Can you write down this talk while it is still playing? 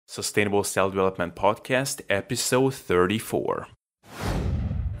Sustainable Self-Development Podcast, episode 34.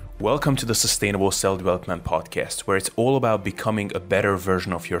 Welcome to the Sustainable Self-Development Podcast, where it's all about becoming a better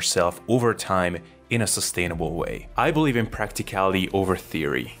version of yourself over time in a sustainable way. I believe in practicality over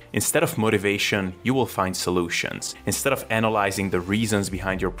theory. Instead of motivation, you will find solutions. Instead of analyzing the reasons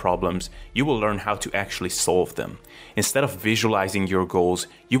behind your problems, you will learn how to actually solve them. Instead of visualizing your goals,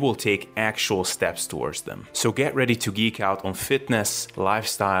 you will take actual steps towards them. So get ready to geek out on fitness,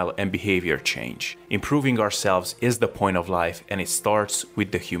 lifestyle, and behavior change. Improving ourselves is the point of life, and it starts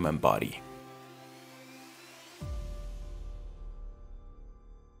with the human body.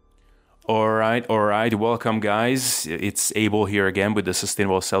 All right. Welcome, guys. It's Abel here again with the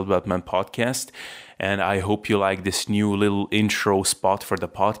Sustainable Self-Development Podcast, and I hope you like this new little intro spot for the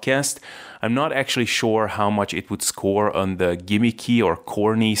podcast. I'm not actually sure how much it would score on the gimmicky or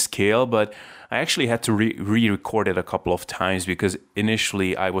corny scale, but I actually had to re-record it a couple of times because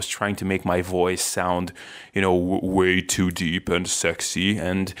initially I was trying to make my voice sound, way too deep and sexy.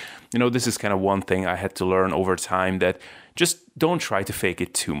 And, this is kind of one thing I had to learn over time, that just don't try to fake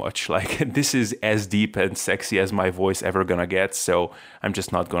it too much. Like, this is as deep and sexy as my voice ever gonna get, so I'm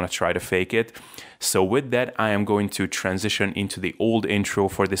just not gonna try to fake it. So with that, I am going to transition into the old intro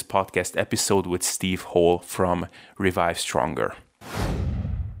for this podcast episode with Steve Hall from Revive Stronger.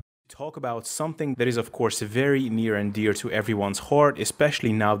 Talk about something that is, of course, very near and dear to everyone's heart,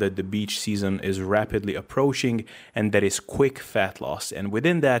 especially now that the beach season is rapidly approaching, and that is quick fat loss. And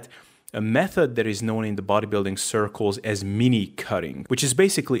within that, a method that is known in the bodybuilding circles as mini cutting, which is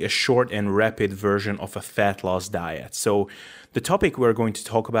basically a short and rapid version of a fat loss diet. So the topic we're going to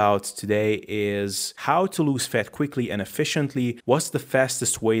talk about today is how to lose fat quickly and efficiently. What's the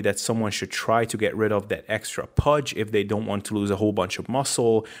fastest way that someone should try to get rid of that extra pudge if they don't want to lose a whole bunch of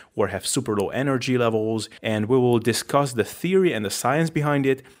muscle or have super low energy levels? And we will discuss the theory and the science behind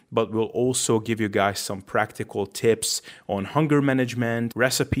it, but we'll also give you guys some practical tips on hunger management,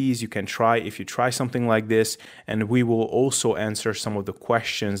 recipes you can try if you try something like this, and we will also answer some of the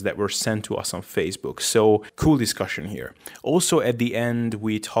questions that were sent to us on Facebook. So, cool discussion here. Also, at the end,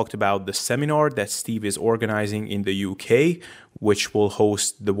 we talked about the seminar that Steve is organizing in the UK, which will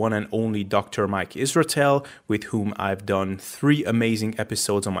host the one and only Dr. Mike Israetel, with whom I've done 3 amazing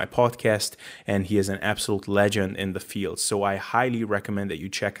episodes on my podcast, and he is an absolute legend in the field. So I highly recommend that you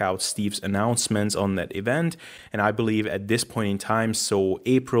check out Steve's announcements on that event. And I believe at this point in time, so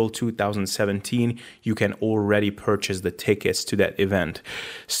April 2017, you can already purchase the tickets to that event.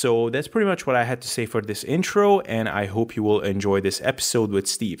 So that's pretty much what I had to say for this intro, and I hope you will enjoy this episode with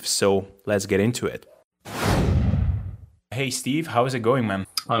Steve. So let's get into it. Hey Steve, how is it going, man?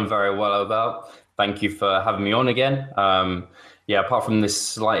 I'm very well, Abel. Thank you for having me on again. Apart from this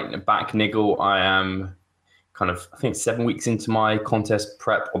slight back niggle, I am I think 7 weeks into my contest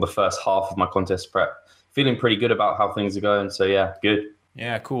prep, or the first half of my contest prep. Feeling pretty good about how things are going. So yeah, good.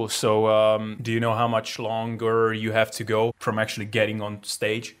 Yeah, cool. So do you know how much longer you have to go from actually getting on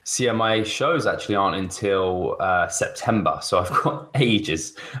stage? So yeah, my shows actually aren't until September, so I've got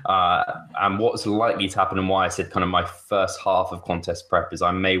ages. And what's likely to happen, and why I said kind of my first half of contest prep, is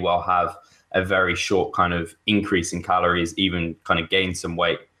I may well have a very short kind of increase in calories, even kind of gain some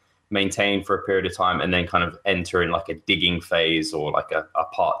weight, maintain for a period of time, and then kind of enter in like a digging phase or like a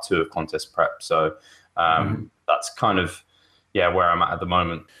part 2 of contest prep. So that's kind of where I'm at the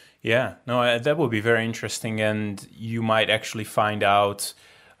moment. Yeah, no, that would be very interesting. And you might actually find out,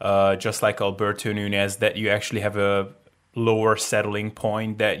 just like Alberto Nunez, that you actually have a lower settling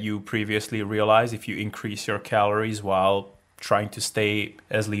point that you previously realized if you increase your calories while trying to stay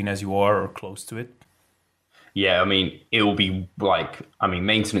as lean as you are or close to it. Yeah, I mean, it will be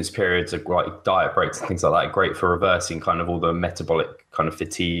maintenance periods are like diet breaks and things like that, great for reversing kind of all the metabolic kind of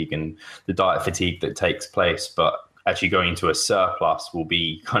fatigue and the diet fatigue that takes place. But actually going into a surplus will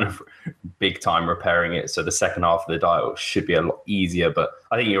be kind of big time repairing it. So the second half of the diet should be a lot easier. But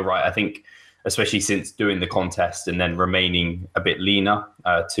I think you're right. I think especially since doing the contest and then remaining a bit leaner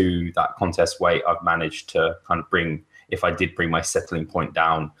to that contest weight, I've managed to kind of if I did bring my settling point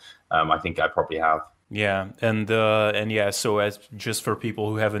down, I think I probably have. Yeah, so as just for people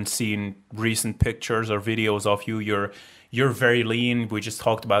who haven't seen recent pictures or videos of you, you're very lean. We just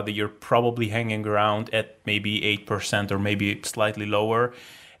talked about that you're probably hanging around at maybe 8% or maybe slightly lower.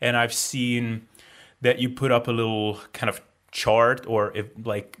 And I've seen that you put up a little kind of chart, or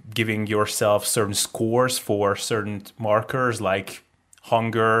giving yourself certain scores for certain markers like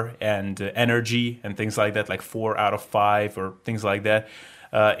hunger and energy and things like that, like 4 out of 5 or things like that.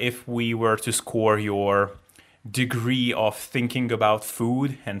 If we were to score your degree of thinking about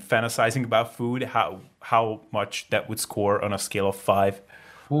food and fantasizing about food, how much that would score on a scale of 5?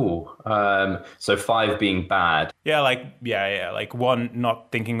 So 5 being bad. Like 1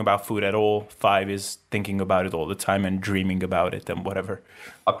 not thinking about food at all, 5 is thinking about it all the time and dreaming about it and whatever.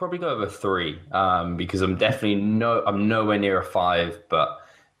 I'll probably go over 3 because I'm nowhere near a 5, but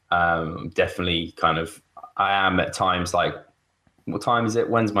definitely kind of I am at times like, what time is it?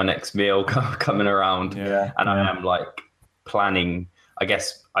 When's my next meal coming around? And I am like planning. I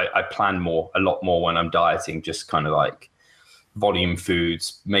guess I plan a lot more when I'm dieting, just kind of like volume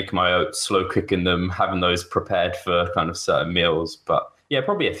foods, making my oats, slow cooking them, having those prepared for kind of certain meals. But yeah,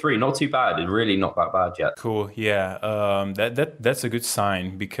 probably a 3, not too bad. It's really not that bad yet. Cool. Yeah. That's a good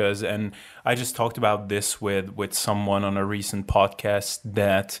sign because, and I just talked about this with someone on a recent podcast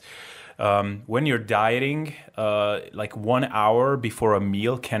that when you're dieting, like 1 hour before a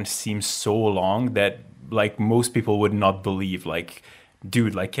meal can seem so long that like most people would not believe. Like,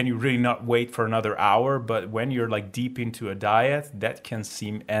 dude, like, can you really not wait for another hour? But when you're like deep into a diet, that can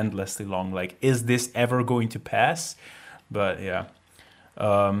seem endlessly long. Like, is this ever going to pass? But yeah.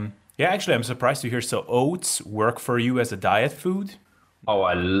 Yeah, actually, I'm surprised to hear. So oats work for you as a diet food? Oh,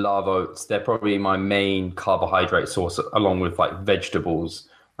 I love oats. They're probably my main carbohydrate source along with like vegetables,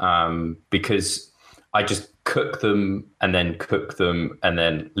 because I just cook them and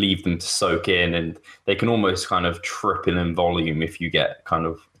then leave them to soak in, and they can almost kind of triple in volume if you get kind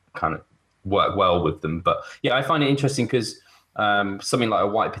of work well with them. But yeah, I find it interesting because something like a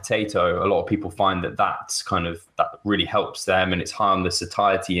white potato, a lot of people find that really helps them and it's high on the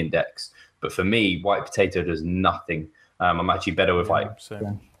satiety index. But for me, white potato does nothing. I'm actually better with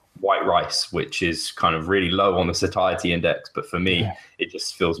white rice, which is kind of really low on the satiety index. But for me, it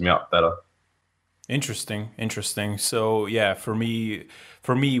just fills me up better. Interesting. So yeah, for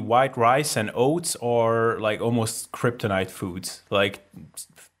me, white rice and oats are like almost kryptonite foods. Like,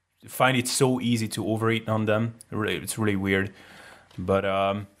 find it so easy to overeat on them. It's really weird. But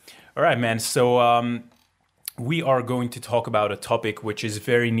all right, man. So we are going to talk about a topic which is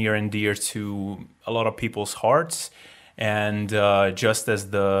very near and dear to a lot of people's hearts. And just as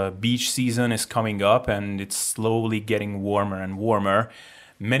the beach season is coming up and it's slowly getting warmer and warmer,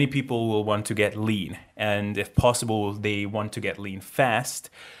 many people will want to get lean. And if possible, they want to get lean fast,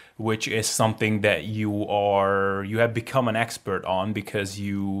 which is something that you have become an expert on because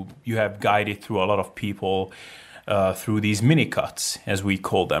you have guided through a lot of people through these mini cuts, as we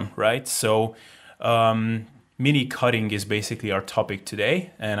call them, right? So mini cutting is basically our topic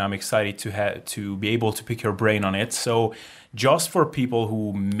today, and I'm excited to be able to pick your brain on it. So just for people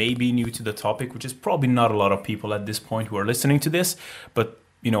who may be new to the topic, which is probably not a lot of people at this point who are listening to this, but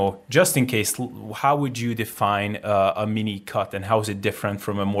just in case, how would you define a mini cut, and how is it different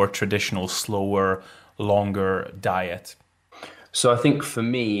from a more traditional, slower, longer diet? So I think for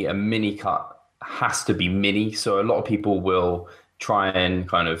me, a mini cut has to be mini. So a lot of people will try and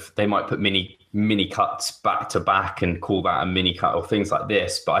they might put mini cuts back to back and call that a mini cut or things like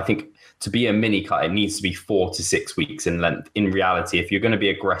this. But I think to be a mini cut, it needs to be 4 to 6 weeks in length. In reality, if you're going to be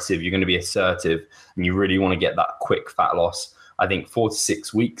aggressive, you're going to be assertive, and you really want to get that quick fat loss, I think 4 to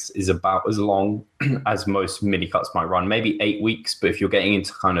 6 weeks is about as long as most mini cuts might run, maybe 8 weeks. But if you're getting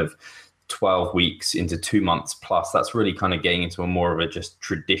into kind of 12 weeks into 2 months plus, that's really kind of getting into a more of a just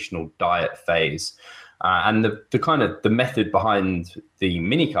traditional diet phase. And the method behind the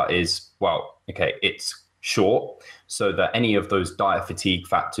mini cut is, it's short, so that any of those diet fatigue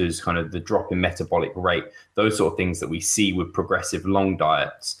factors, kind of the drop in metabolic rate, those sort of things that we see with progressive long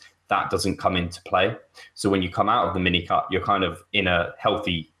diets, that doesn't come into play. So when you come out of the mini cut, you're kind of in a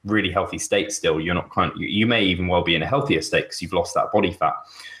healthy, really healthy state still. You're not you may even well be in a healthier state because you've lost that body fat.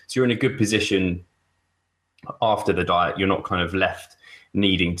 So you're in a good position after the diet. You're not kind of left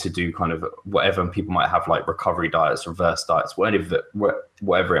needing to do kind of whatever people might have, like recovery diets, reverse diets,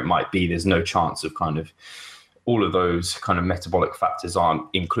 whatever it might be. There's no chance of kind of all of those kind of metabolic factors aren't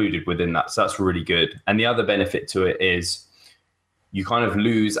included within that. So that's really good. And the other benefit to it is you kind of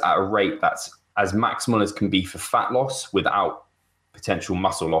lose at a rate that's as maximal as can be for fat loss without potential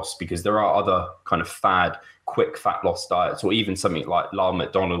muscle loss, because there are other kind of quick fat loss diets, or even something like Lyle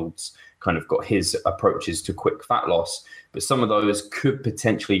McDonald's kind of got his approaches to quick fat loss. But some of those could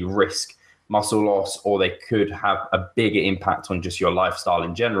potentially risk muscle loss, or they could have a bigger impact on just your lifestyle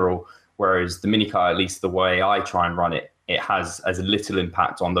in general. Whereas the mini cut, at least the way I try and run it, it has as little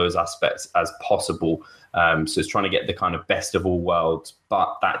impact on those aspects as possible. So it's trying to get the kind of best of all worlds,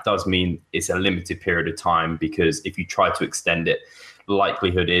 but that does mean it's a limited period of time, because if you try to extend it, the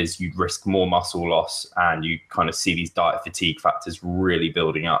likelihood is you'd risk more muscle loss, and you kind of see these diet fatigue factors really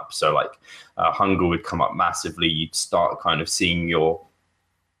building up. So like hunger would come up massively. You'd start kind of seeing your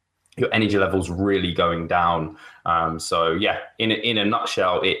your energy levels really going down. So yeah, in a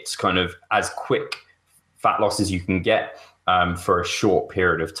nutshell, it's kind of as quick fat loss as you can get for a short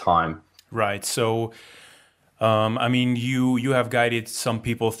period of time. Right. So, I mean, you have guided some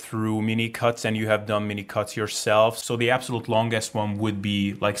people through mini cuts, and you have done mini cuts yourself. So the absolute longest one would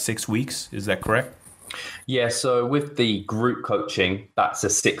be like 6 weeks. Is that correct? Yeah, so with the group coaching, that's a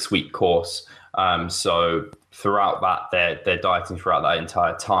 6 week course. So throughout that, they're dieting throughout that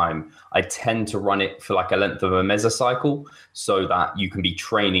entire time. I tend to run it for like a length of a mesocycle so that you can be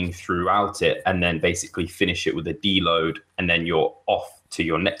training throughout it and then basically finish it with a deload, and then you're off to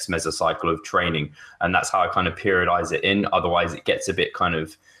your next mesocycle of training. And that's how I kind of periodize it in. Otherwise, it gets a bit kind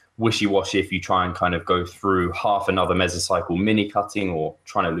of wishy-washy if you try and kind of go through half another mesocycle mini cutting or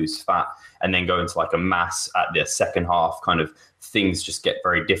trying to lose fat and then go into like a mass at the second half. Kind of things just get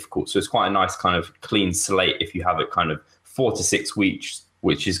very difficult. So it's quite a nice kind of clean slate if you have it kind of 4 to 6 weeks,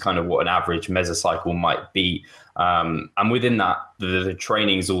 which is kind of what an average mesocycle might be. And within that, the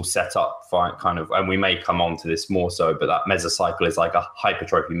training is all set up for kind of, and we may come on to this more so, but that mesocycle is like a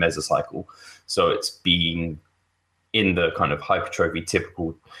hypertrophy mesocycle. So it's being in the kind of hypertrophy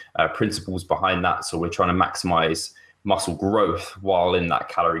typical principles behind that. So we're trying to maximize muscle growth while in that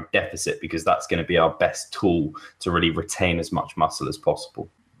calorie deficit, because that's going to be our best tool to really retain as much muscle as possible.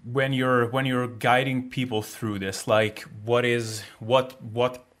 When you're guiding people through this, like what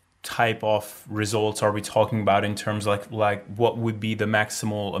type of results are we talking about in terms like what would be the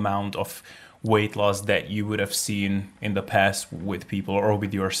maximal amount of weight loss that you would have seen in the past with people or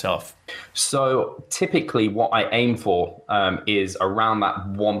with yourself? So typically what I aim for is around that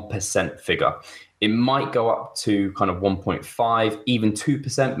 1% figure. It might go up to kind of 1.5, even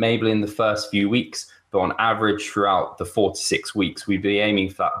 2% maybe in the first few weeks. But on average, throughout the 4 to 6 weeks, we'd be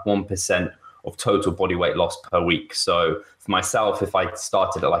aiming for that 1% of total body weight loss per week. So for myself, if I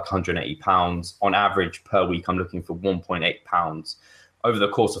started at like 180 pounds, on average per week, I'm looking for 1.8 pounds. Over the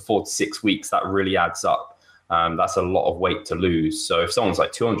course of 4 to 6 weeks, that really adds up. That's a lot of weight to lose. So if someone's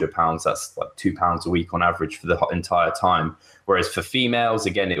like 200 pounds, that's like 2 pounds a week on average for the entire time. Whereas for females,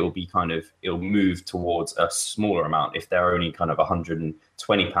 again, it'll move towards a smaller amount. If they're only kind of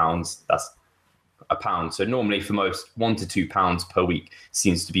 120 pounds, that's a pound. So normally for most, 1 to 2 pounds per week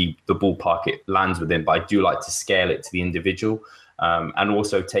seems to be the ballpark it lands within. But I do like to scale it to the individual, and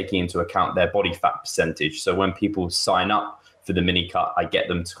also taking into account their body fat percentage. So when people sign up for the mini cut, I get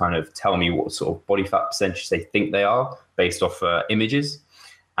them to kind of tell me what sort of body fat percentage they think they are based off images.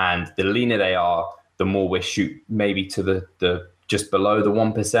 And the leaner they are, the more we shoot maybe to the just below the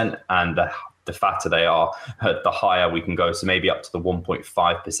 1%, and the fatter they are, the higher we can go. So maybe up to the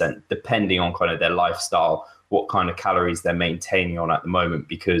 1.5%, depending on kind of their lifestyle, what kind of calories they're maintaining on at the moment,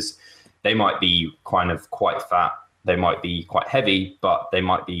 because they might be kind of quite fat, they might be quite heavy, but they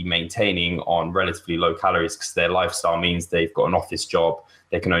might be maintaining on relatively low calories because their lifestyle means they've got an office job,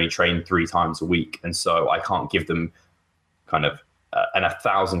 they can only train 3 times a week. And so I can't give them kind of an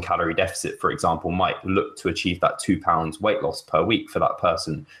 1,000 calorie deficit, for example, might look to achieve that 2 pounds weight loss per week for that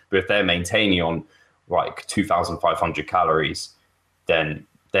person. But if they're maintaining on like 2,500 calories, then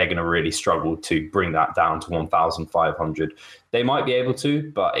they're going to really struggle to bring that down to 1,500. They might be able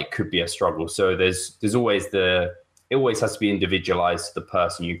to, but it could be a struggle. So there's always it always has to be individualized to the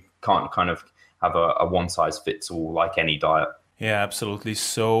person. You can't kind of have a one size fits all like any diet. Yeah, absolutely.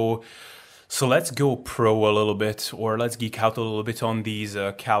 So let's go pro a little bit, or let's geek out a little bit on these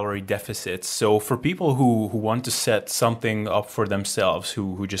calorie deficits. So for people who want to set something up for themselves,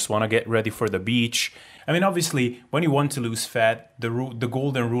 who just want to get ready for the beach, I mean, obviously, when you want to lose fat, the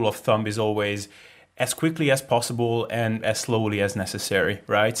golden rule of thumb is always as quickly as possible and as slowly as necessary,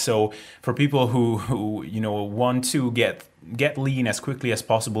 right? So for people who want to get lean as quickly as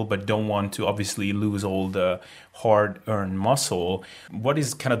possible, but don't want to obviously lose all the hard-earned muscle, what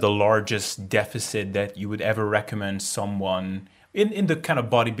is kind of the largest deficit that you would ever recommend someone in the kind of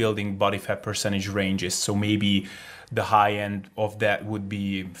bodybuilding body fat percentage ranges? So maybe the high end of that would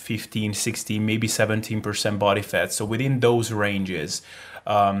be 15, 16, maybe 17% body fat. So within those ranges,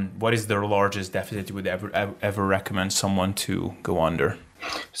 what is the largest deficit you would ever recommend someone to go under?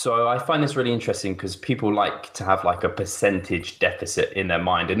 So I find this really interesting because people like to have like a percentage deficit in their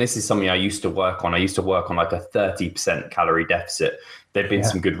mind. And this is something I used to work on. I used to work on like a 30% calorie deficit. There've been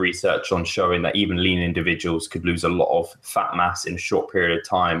some good research on showing that even lean individuals could lose a lot of fat mass in a short period of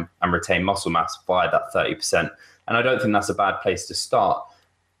time and retain muscle mass via that 30%. And I don't think that's a bad place to start.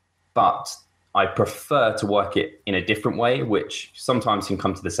 But I prefer to work it in a different way, which sometimes can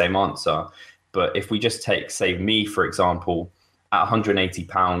come to the same answer. But if we just take, say, me, for example, at 180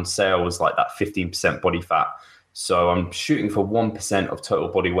 pounds, say I was like that 15% body fat, So I'm shooting for 1% of total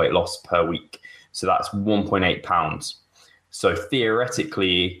body weight loss per week. So that's 1.8 pounds. So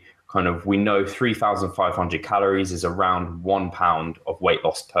theoretically, kind of we know 3,500 calories is around 1 pound of weight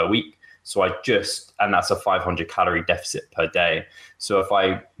loss per week. So and that's a 500 calorie deficit per day. So if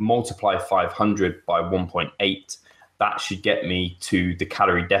I multiply 500 by 1.8, that should get me to the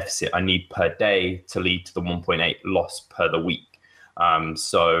calorie deficit I need per day to lead to the 1.8 loss per the week.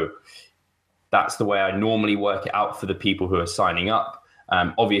 So that's the way I normally work it out for the people who are signing up.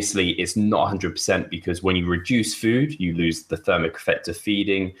 Obviously, it's not 100% because when you reduce food, you lose the thermic effect of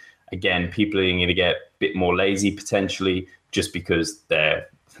feeding. Again, people are going to get a bit more lazy potentially just because they're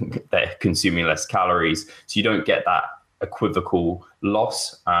consuming less calories. So you don't get that equivocal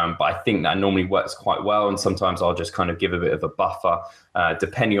loss. But I think that normally works quite well. And sometimes I'll just kind of give a bit of a buffer,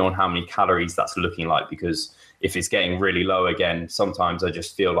 depending on how many calories that's looking like, because if it's getting really low again, sometimes I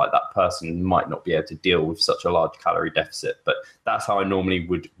just feel like that person might not be able to deal with such a large calorie deficit. But that's how I normally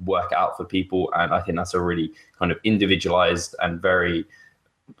would work out for people. And I think that's a really kind of individualized and very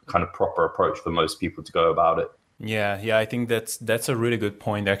kind of proper approach for most people to go about it. Yeah, I think that's a really good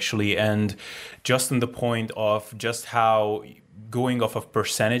point actually, and just on the point of just how going off of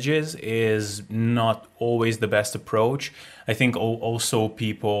percentages is not always the best approach. I think also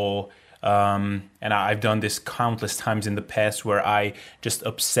people, and I've done this countless times in the past, where I just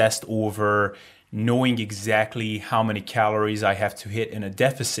obsessed over knowing exactly how many calories I have to hit in a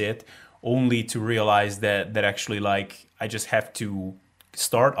deficit, only to realize that actually like I just have to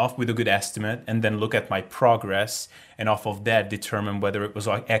start off with a good estimate and then look at my progress, and off of that determine whether it was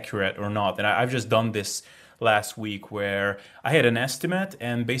accurate or not. And I've just done this last week where I had an estimate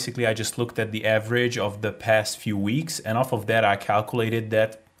and basically I just looked at the average of the past few weeks, and off of that I calculated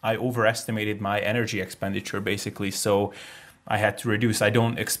that I overestimated my energy expenditure basically. So I had to reduce. I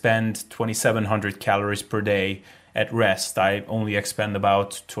don't expend 2,700 calories per day at rest. I only expend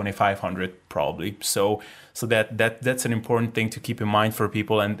about 2,500 probably. So that's an important thing to keep in mind for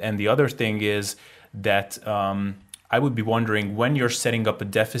people. And the other thing is that I would be wondering, when you're setting up a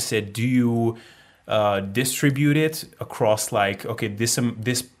deficit, do you distribute it across like, okay, this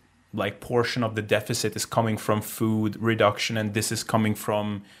like portion of the deficit is coming from food reduction and this is coming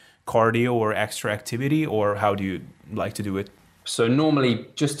from cardio or extra activity, or how do you like to do it? So normally,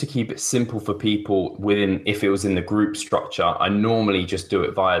 just to keep it simple for people if it was in the group structure, I normally just do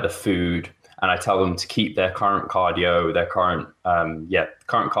it via the food, and I tell them to keep their current cardio, current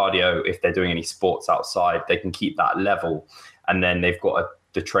cardio. If they're doing any sports outside, they can keep that level. And then they've got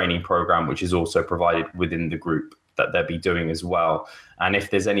the training program, which is also provided within the group that they'll be doing as well. And if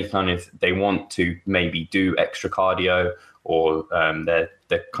there's any kind of, they want to maybe do extra cardio, or they're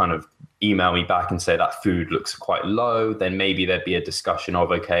kind of email me back and say that food looks quite low, then maybe there'd be a discussion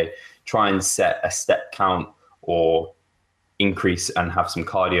of, okay, try and set a step count or increase and have some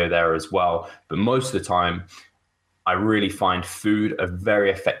cardio there as well. But most of the time, I really find food a very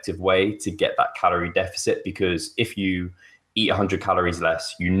effective way to get that calorie deficit, because if you eat 100 calories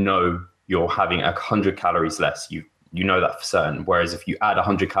less, you know you're having 100 calories less. You know that for certain. Whereas if you add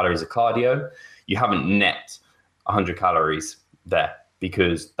 100 calories of cardio, you haven't net 100 calories there,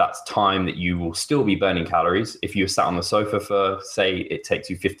 because that's time that you will still be burning calories. If you're sat on the sofa for, say, it takes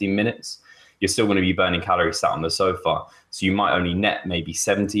you 15 minutes, you're still going to be burning calories sat on the sofa. So you might only net maybe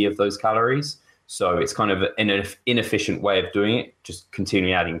 70 of those calories. So it's kind of an inefficient way of doing it, just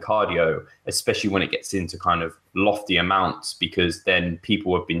continuing adding cardio, especially when it gets into kind of lofty amounts, because then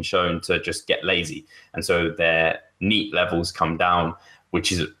people have been shown to just get lazy. And so their NEAT levels come down,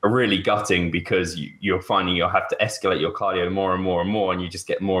 which is really gutting, because you're finding you'll have to escalate your cardio more and more and more, and you just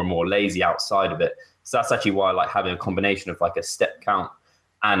get more and more lazy outside of it. So that's actually why I like having a combination of like a step count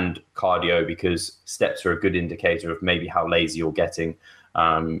and cardio, because steps are a good indicator of maybe how lazy you're getting.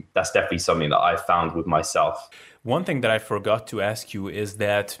 That's definitely something that I found with myself. One thing that I forgot to ask you is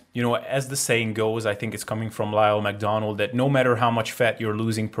that, as the saying goes, I think it's coming from Lyle McDonald, that no matter how much fat you're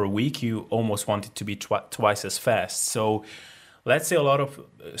losing per week, you almost want it to be twice as fast. So let's say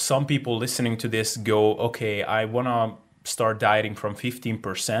some people listening to this go, okay, I want to start dieting from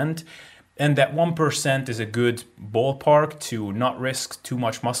 15%. And that 1% is a good ballpark to not risk too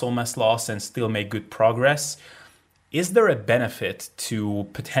much muscle mass loss and still make good progress. Is there a benefit to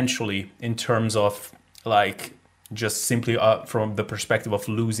potentially, in terms of like just simply from the perspective of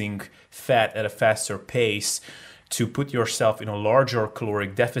losing fat at a faster pace, to put yourself in a larger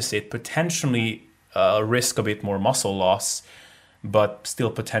caloric deficit, potentially risk a bit more muscle loss, but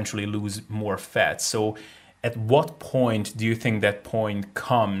still potentially lose more fat? So At what point do you think that point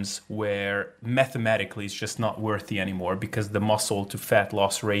comes where mathematically it's just not worthy anymore because the muscle to fat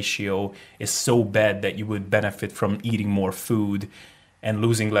loss ratio is so bad that you would benefit from eating more food and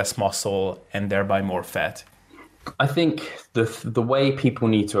losing less muscle and thereby more fat? I think the way people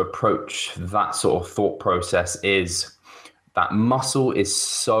need to approach that sort of thought process is that muscle is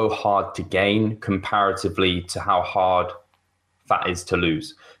so hard to gain comparatively to how hard fat is to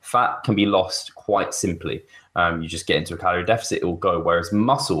lose. Fat can be lost quite simply. You just get into a calorie deficit, it will go. Whereas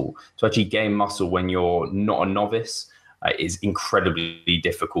muscle, to actually gain muscle when you're not a novice, is incredibly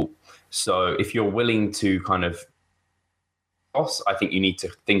difficult. So if you're willing to kind of loss, I think you need to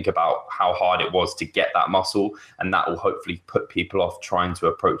think about how hard it was to get that muscle, and that will hopefully put people off trying to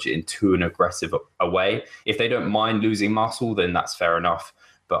approach it in too an aggressive a way. If they don't mind losing muscle, then that's fair enough.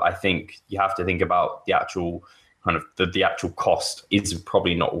 But I think you have to think about the actual kind of the actual cost is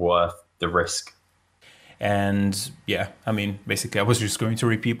probably not worth the risk. And yeah, I mean, basically, I was just going to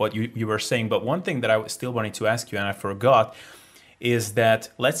repeat what you were saying. But one thing that I still wanted to ask you, and I forgot, is that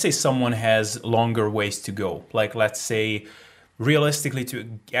let's say someone has longer ways to go. Like, let's say, realistically,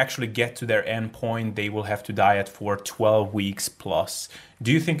 to actually get to their end point, they will have to diet for 12 weeks plus.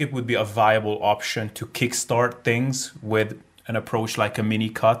 Do you think it would be a viable option to kickstart things with an approach like a mini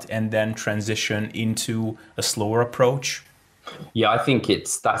cut and then transition into a slower approach? Yeah, I think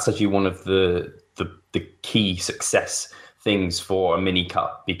that's actually one of the key success things for a mini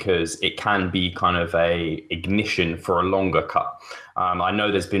cut, because it can be kind of a ignition for a longer cut. I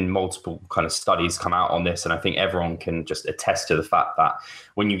know there's been multiple kind of studies come out on this, and I think everyone can just attest to the fact that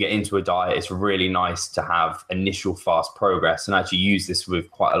when you get into a diet, it's really nice to have initial fast progress. And I actually use this with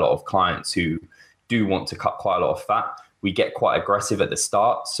quite a lot of clients who do want to cut quite a lot of fat. We get quite aggressive at the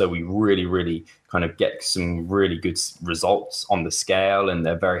start, so we really kind of get some really good results on the scale, and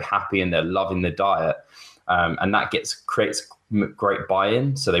they're very happy and they're loving the diet, and that creates great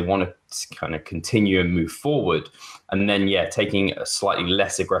buy-in. So they want to kind of continue and move forward, and then taking a slightly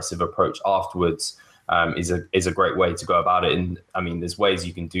less aggressive approach afterwards is a great way to go about it. And I mean, there's ways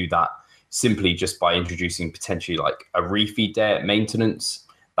you can do that simply just by introducing potentially like a refeed day at maintenance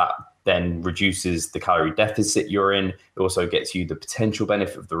that then reduces the calorie deficit you're in. It also gets you the potential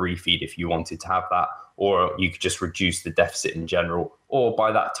benefit of the refeed if you wanted to have that, or you could just reduce the deficit in general. Or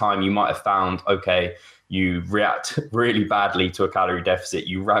by that time, you might have found, okay, you react really badly to a calorie deficit,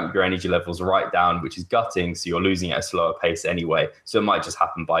 you ramp your energy levels right down, which is gutting, so you're losing at a slower pace anyway. So it might just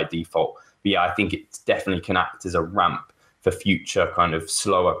happen by default. But yeah, I think it definitely can act as a ramp for future kind of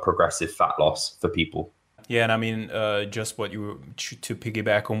slower progressive fat loss for people. Yeah, and I mean, just to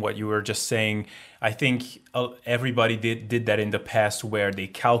piggyback on what you were just saying, I think everybody did that in the past, where they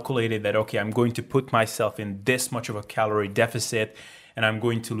calculated that, okay, I'm going to put myself in this much of a calorie deficit and I'm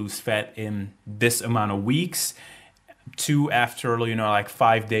going to lose fat in this amount of weeks. After like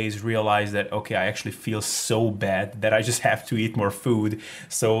 5 days, realize that, okay, I actually feel so bad that I just have to eat more food.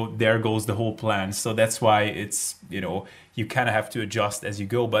 So there goes the whole plan. So that's why it's, you kind of have to adjust as you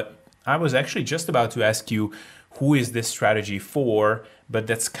go. But I was actually just about to ask you, who is this strategy for? But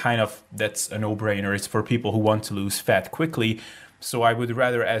that's a no-brainer. It's for people who want to lose fat quickly. So I would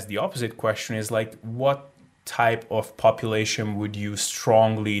rather ask the opposite question, is like, what type of population would you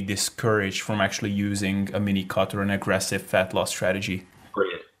strongly discourage from actually using a mini cut or an aggressive fat loss strategy?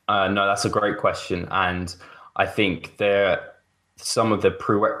 Brilliant. No, that's a great question. And I think some of the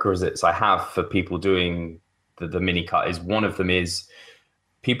prerequisites I have for people doing the mini cut is, one of them is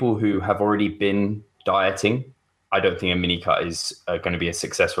people who have already been dieting. I don't think a mini cut is going to be a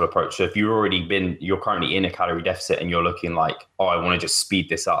successful approach. So if you're currently in a calorie deficit and you're looking like, oh, I want to just speed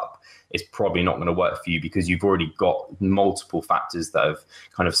this up, it's probably not going to work for you, because you've already got multiple factors that have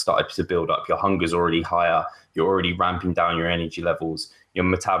kind of started to build up. Your hunger's already higher. You're already ramping down your energy levels. Your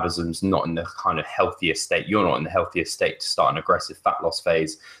metabolism's not in the kind of healthiest state. You're not in the healthiest state to start an aggressive fat loss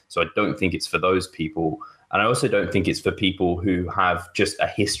phase. So I don't think it's for those people. And I also don't think it's for people who have just a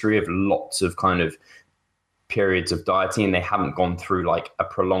history of lots of kind of periods of dieting, and they haven't gone through like a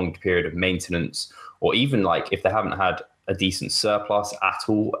prolonged period of maintenance, or even like if they haven't had a decent surplus at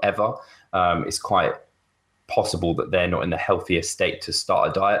all ever, it's quite possible that they're not in the healthiest state to start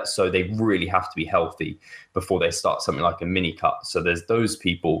a diet. So they really have to be healthy before they start something like a mini cut. So there's those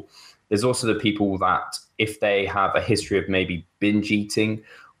people. There's also the people that if they have a history of maybe binge eating,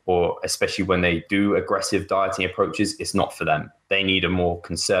 or especially when they do aggressive dieting approaches, it's not for them. They need a more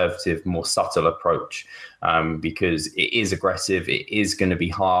conservative, more subtle approach, because it is aggressive, it is going to be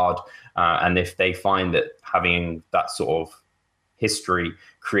hard. And if they find that having that sort of history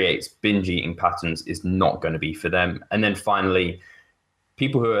creates binge eating patterns, is not going to be for them. And then finally,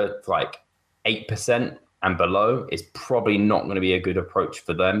 people who are like 8% and below is probably not going to be a good approach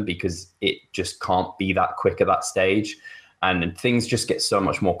for them, because it just can't be that quick at that stage. And things just get so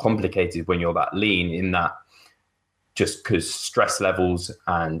much more complicated when you're that lean, in that just because stress levels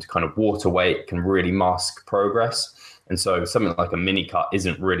and kind of water weight can really mask progress. And so something like a mini cut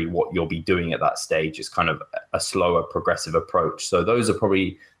isn't really what you'll be doing at that stage. It's kind of a slower progressive approach. So those are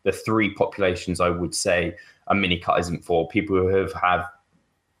probably the three populations I would say a mini cut isn't for: people who have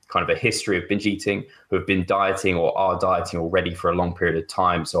kind of a history of binge eating, who have been dieting or are dieting already for a long period of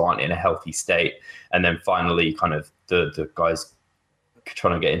time, so aren't in a healthy state. And then finally, kind of the guys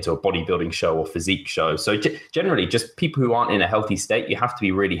trying to get into a bodybuilding show or physique show. So generally just people who aren't in a healthy state. You have to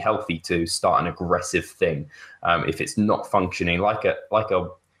be really healthy to start an aggressive thing. If it's not functioning like a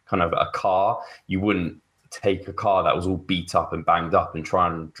kind of a car, you wouldn't take a car that was all beat up and banged up and try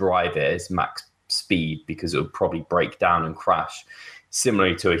and drive it at its max speed, because it would probably break down and crash.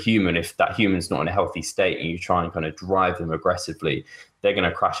 Similarly to a human, if that human's not in a healthy state and you try and kind of drive them aggressively, they're going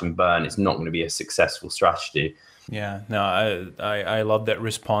to crash and burn. It's not going to be a successful strategy. Yeah, no, I love that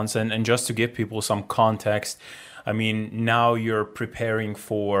response. And just to give people some context, I mean, now you're preparing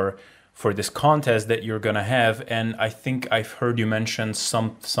for this contest that you're going to have. And I think I've heard you mention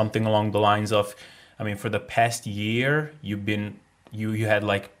something along the lines of, I mean, for the past year, you had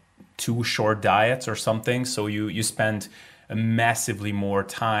like 2 short diets or something. So you spent massively more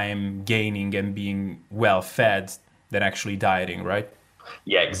time gaining and being well fed than actually dieting, right?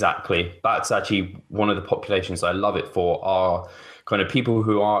 Yeah, exactly. That's actually one of the populations I love it for, are kind of people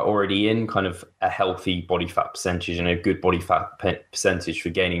who are already in kind of a healthy body fat percentage and a good body fat percentage for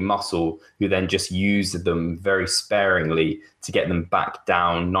gaining muscle, who then just use them very sparingly to get them back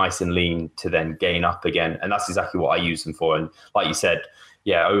down nice and lean to then gain up again. And that's exactly what I use them for. And like you said,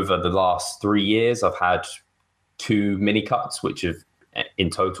 yeah, over the last 3 years, I've had 2 mini cuts, which have in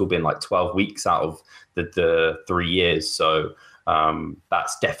total been like 12 weeks out of the 3 years. So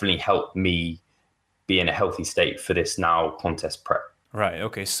that's definitely helped me be in a healthy state for this now contest prep. Right.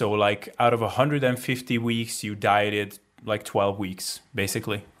 Okay. So like out of 150 weeks, you dieted like 12 weeks,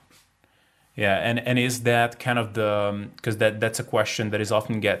 basically. Yeah. And is that kind of because that's a question that is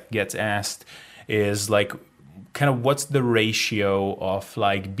often gets asked, is like kind of what's the ratio of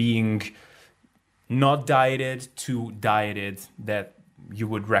like being not dieted to dieted that you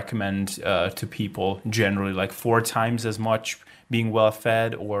would recommend to people generally, like 4 times as much being well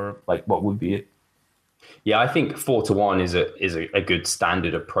fed, or like what would be it? Yeah, I think 4-to-1 is a good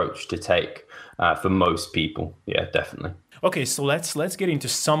standard approach to take for most people. Yeah, definitely. Okay, so let's get into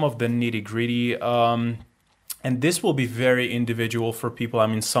some of the nitty gritty. And this will be very individual for people. I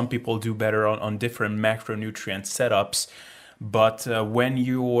mean, some people do better on different macronutrient setups. But when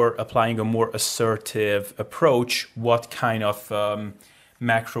you're applying a more assertive approach, what kind of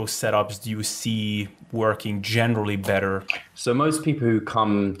macro setups do you see working generally better? So most people who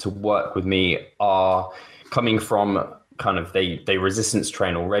come to work with me are coming from kind of, they resistance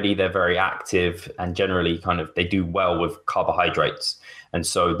train already, they're very active, and generally kind of they do well with carbohydrates. And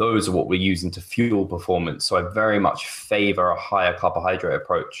so those are what we're using to fuel performance. So I very much favor a higher carbohydrate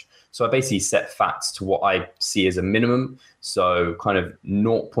approach. So I basically set fats to what I see as a minimum. So kind of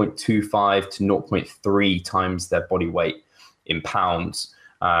 0.25 to 0.3 times their body weight in pounds.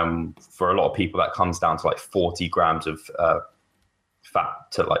 For a lot of people, that comes down to like 40 grams of fat,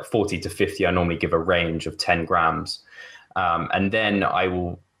 to like 40 to 50. I normally give a range of 10 grams. And then I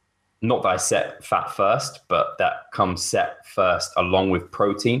will, not that I set fat first, but that comes set first along with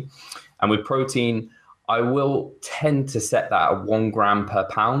protein. And with protein, I will tend to set that at 1 gram per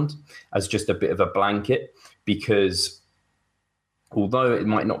pound as just a bit of a blanket, because although it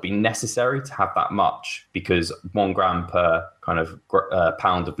might not be necessary to have that much, because 1 gram per kind of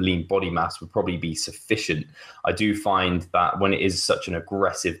pound of lean body mass would probably be sufficient. I do find that when it is such an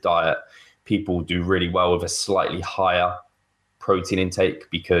aggressive diet, people do really well with a slightly higher protein intake,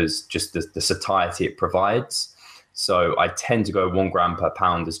 because just the satiety it provides. So I tend to go 1 gram per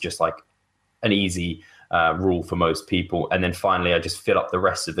pound as just like an easy rule for most people. And then finally, I just fill up the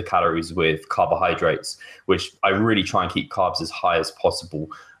rest of the calories with carbohydrates, which I really try and keep carbs as high as possible.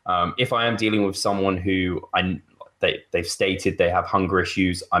 If I am dealing with someone who they've stated they have hunger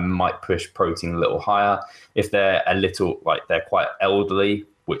issues, I might push protein a little higher. If they're a little, like they're quite elderly,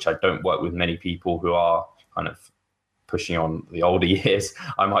 which I don't work with many people who are kind of pushing on the older years,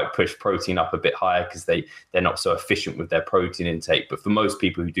 I might push protein up a bit higher, because they're not so efficient with their protein intake. But for most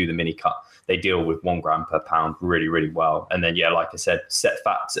people who do the mini cut, they deal with 1 gram per pound really, really well. And then, yeah, like I said, set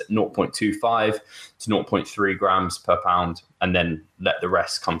fats at 0.25 to 0.3 grams per pound, and then let the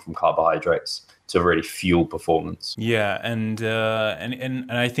rest come from carbohydrates to really fuel performance. Yeah, and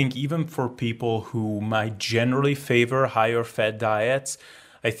I think even for people who might generally favor higher fat diets,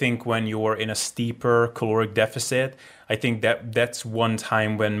 I think when you're in a steeper caloric deficit, I think that that's one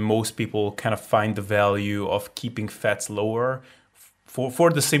time when most people kind of find the value of keeping fats lower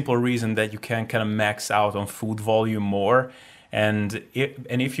for the simple reason that you can kind of max out on food volume more. And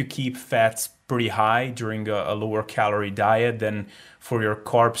if you keep fats pretty high during a lower calorie diet, then for your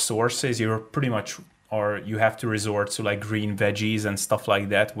carb sources, you're pretty much or you have to resort to like green veggies and stuff like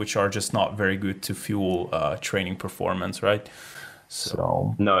that, which are just not very good to fuel training performance, right?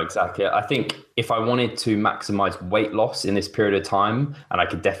 So No, exactly. I think if I wanted to maximize weight loss in this period of time, and I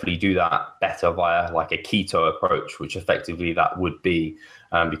could definitely do that better via like a keto approach, which effectively that would be,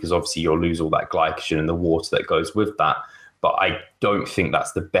 because obviously you'll lose all that glycogen and the water that goes with that. But I don't think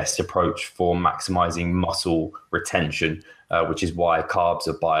that's the best approach for maximizing muscle retention, which is why carbs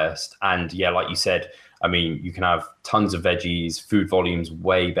are biased. And yeah, like you said, I mean, you can have tons of veggies, food volumes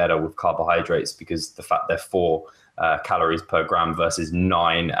way better with carbohydrates because the fact they're 4 calories per gram versus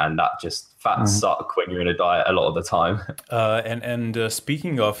 9, and that just fats suck when you're in a diet a lot of the time.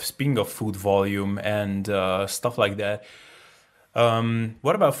 Speaking of food volume and stuff like that,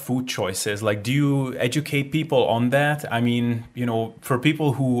 what about food choices? Like, do you educate people on that? I mean, for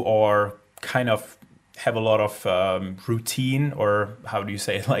people who are kind of have a lot of routine, or how do you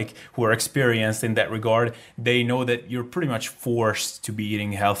say it, like who are experienced in that regard, they know that you're pretty much forced to be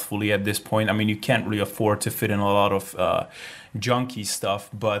eating healthfully at this point. I mean, you can't really afford to fit in a lot of junky stuff,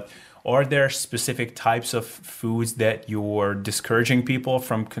 but are there specific types of foods that you're discouraging people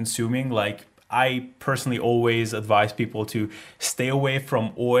from consuming? Like, I personally always advise people to stay away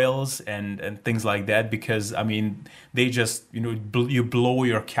from oils and things like that because, I mean, they just, you blow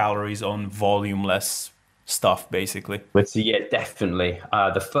your calories on volumeless stuff, basically. But so, yeah, definitely.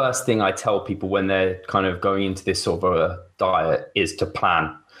 The first thing I tell people when they're kind of going into this sort of a diet is to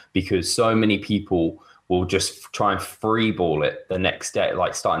plan, because so many people will just try and freeball it the next day,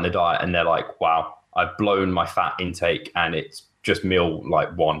 like starting the diet, and they're like, wow, I've blown my fat intake and it's just meal like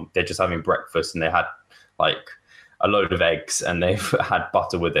 1. They're just having breakfast and they had like a load of eggs and they've had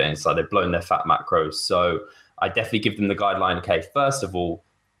butter with it, and it's like they've blown their fat macros. So I definitely give them the guideline. Okay, first of all,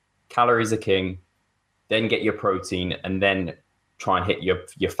 calories are king, then get your protein, and then try and hit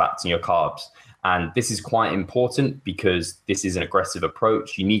your fats and your carbs. And this is quite important because this is an aggressive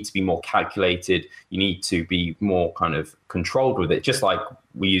approach. You need to be more calculated. You need to be more kind of controlled with it. Just like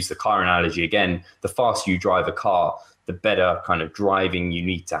we use the car analogy again, the faster you drive a car, the better kind of driving you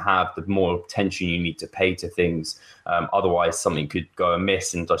need to have, the more attention you need to pay to things. Otherwise, something could go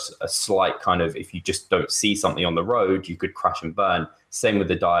amiss, and just a slight kind of, if you just don't see something on the road, you could crash and burn. Same with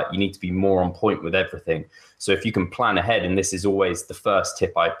the diet. You need to be more on point with everything. So if you can plan ahead, and this is always the first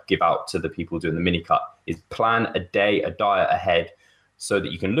tip I give out to the people doing the mini cut, is plan a diet ahead so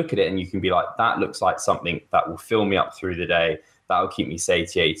that you can look at it and you can be like, that looks like something that will fill me up through the day. That'll keep me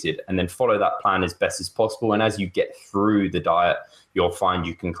satiated, and then follow that plan as best as possible. And as you get through the diet, you'll find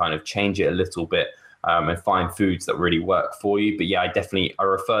you can kind of change it a little bit and find foods that really work for you. But yeah, I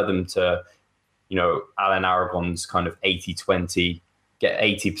refer them to, Alan Aragon's kind of 80-20, get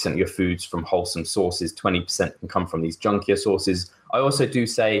 80% of your foods from wholesome sources, 20% can come from these junkier sources. I also do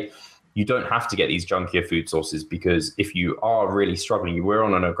say, you don't have to get these junkier food sources, because if you are really struggling, you were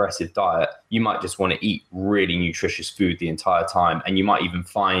on an aggressive diet, you might just want to eat really nutritious food the entire time. And you might even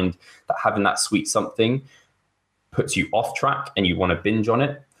find that having that sweet something puts you off track and you want to binge on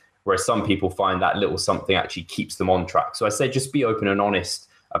it. Whereas some people find that little something actually keeps them on track. So I say, just be open and honest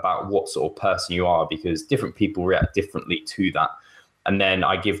about what sort of person you are, because different people react differently to that. And then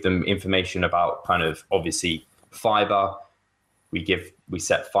I give them information about kind of obviously fiber. We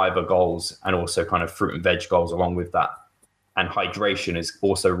set fiber goals and also kind of fruit and veg goals along with that. And hydration is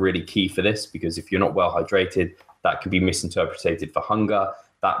also really key for this, because if you're not well hydrated, that could be misinterpreted for hunger.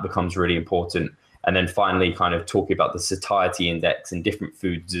 That becomes really important. And then finally, kind of talking about the satiety index and different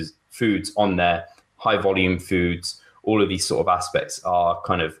foods on there, high volume foods, all of these sort of aspects are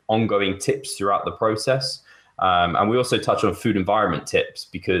kind of ongoing tips throughout the process. And we also touch on food environment tips,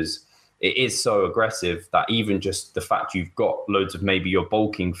 because it is so aggressive that even just the fact you've got loads of maybe your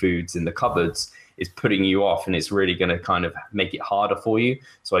bulking foods in the cupboards is putting you off, and it's really going to kind of make it harder for you.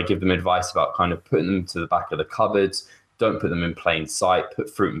 So I give them advice about kind of putting them to the back of the cupboards. Don't put them in plain sight. Put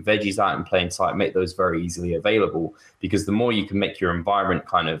fruit and veggies out in plain sight. Make those very easily available, because the more you can make your environment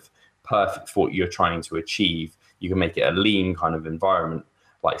kind of perfect for what you're trying to achieve, you can make it a lean kind of environment.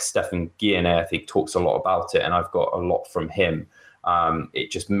 Like Stefan Guillenet, I think, talks a lot about it, and I've got a lot from him.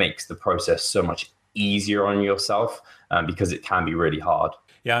 It just makes the process so much easier on yourself, because it can be really hard.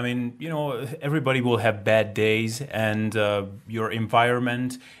 Yeah, I mean, everybody will have bad days, and your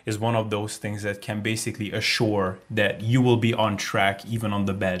environment is one of those things that can basically assure that you will be on track even on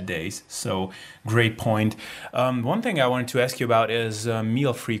the bad days. So, great point. One thing I wanted to ask you about is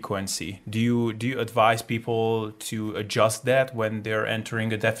meal frequency. Do you advise people to adjust that when they're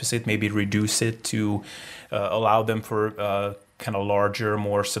entering a deficit? Maybe reduce it to allow them for kind of larger,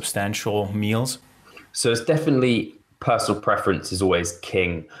 more substantial meals? So it's definitely personal preference is always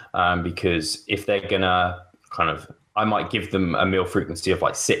king, because if they're gonna kind of, I might give them a meal frequency of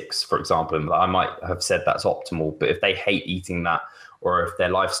like six, for example, and I might have said that's optimal. But if they hate eating that, or if their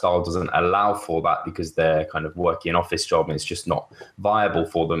lifestyle doesn't allow for that because they're kind of working an office job and it's just not viable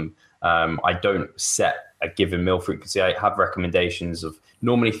for them, I don't set a given meal frequency. I have recommendations of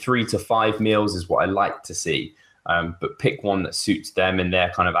normally 3 to 5 meals is what I like to see. But pick one that suits them and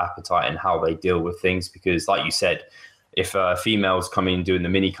their kind of appetite and how they deal with things. Because like you said, if a female's coming in doing the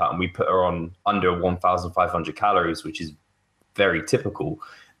mini cut and we put her on under 1,500 calories, which is very typical,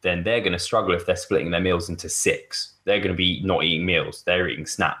 then they're going to struggle if they're splitting their meals into six. They're going to be not eating meals, they're eating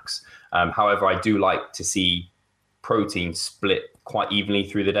snacks. However, I do like to see protein split quite evenly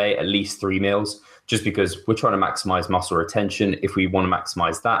through the day, at least 3 meals, just because we're trying to maximize muscle retention. If we want to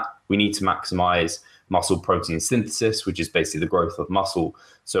maximize that, we need to maximize muscle protein synthesis, which is basically the growth of muscle.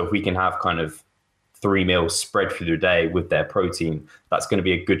 So if we can have kind of 3 meals spread through the day with their protein, that's going to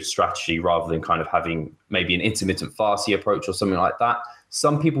be a good strategy rather than kind of having maybe an intermittent fasting approach or something like that.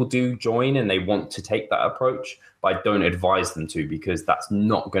 Some people do join and they want to take that approach, but I don't advise them to, because that's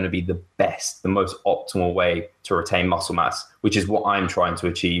not going to be the best, the most optimal way to retain muscle mass, which is what I'm trying to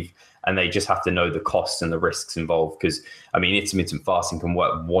achieve. And they just have to know the costs and the risks involved, because I mean, intermittent fasting can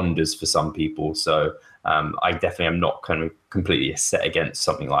work wonders for some people. So I definitely am not kind of completely set against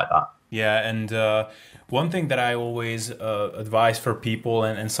something like that. Yeah, and one thing that I always advise for people,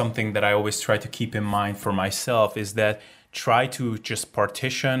 and something that I always try to keep in mind for myself, is that try to just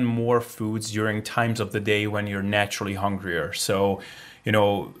partition more foods during times of the day when you're naturally hungrier. So,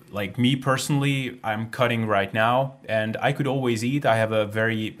 like me personally, I'm cutting right now and I could always eat. I have a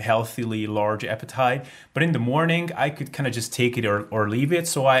very healthily large appetite, but in the morning I could kind of just take it or leave it.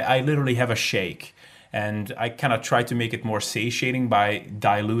 So I literally have a shake. And I kind of try to make it more satiating by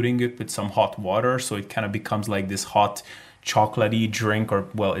diluting it with some hot water. So it kind of becomes like this hot chocolatey drink, or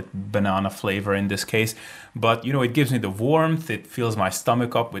banana flavor in this case. But it gives me the warmth. It fills my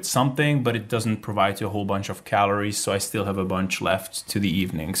stomach up with something, but it doesn't provide a whole bunch of calories. So I still have a bunch left to the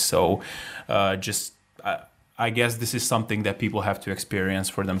evening. So I guess this is something that people have to experience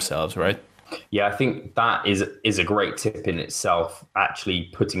for themselves, right? Yeah, I think that is a great tip in itself, actually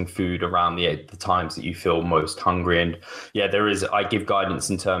putting food around the times that you feel most hungry. And yeah, I give guidance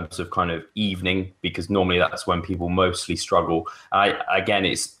in terms of kind of evening, because normally that's when people mostly struggle. Again,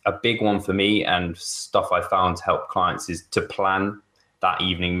 it's a big one for me, and stuff I found to help clients is to plan that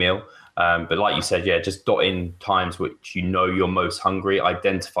evening meal. But like you said, yeah, just dot in times which you're most hungry,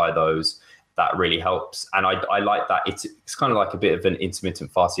 identify those. That really helps. And I like that. It's kind of like a bit of an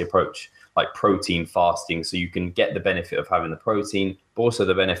intermittent fasting approach, like protein fasting. So you can get the benefit of having the protein, but also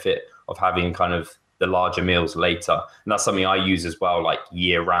the benefit of having kind of the larger meals later. And that's something I use as well, like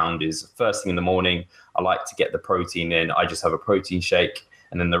year round, is first thing in the morning, I like to get the protein in. I just have a protein shake,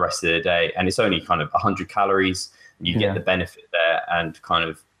 and then the rest of the day. And it's only kind of 100 calories. You get the benefit there, and kind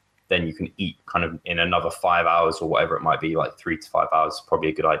of then you can eat kind of in another 5 hours or whatever it might be, like 3 to 5 hours is probably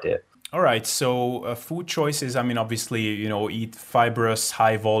a good idea. All right, so food choices, I mean, obviously, eat fibrous,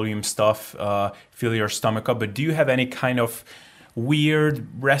 high volume stuff, fill your stomach up. But do you have any kind of weird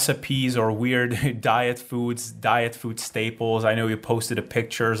recipes or weird diet food staples? I know you posted the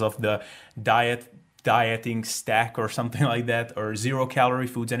pictures of the dieting stack or something like that, or 0-calorie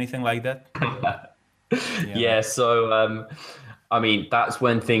foods, anything like that? Yeah, so I mean, that's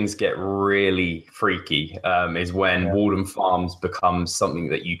when things get really freaky, is when Walden Farms becomes something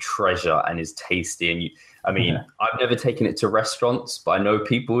that you treasure and is tasty. And I've never taken it to restaurants, but I know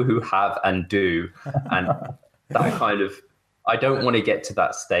people who have and do. And that kind of, I don't want to get to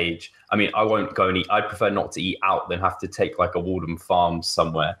that stage. I mean, I won't go and eat. I'd prefer not to eat out than have to take like a Walden Farms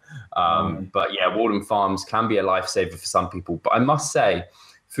somewhere. But yeah, Walden Farms can be a lifesaver for some people. But I must say,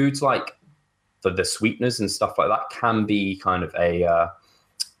 foods like the sweeteners and stuff like that can be kind of a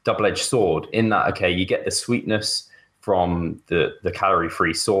double-edged sword, in that, okay, you get the sweetness from the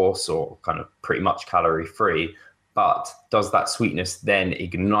calorie-free source, or kind of pretty much calorie-free, but does that sweetness then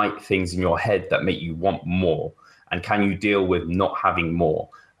ignite things in your head that make you want more? And can you deal with not having more?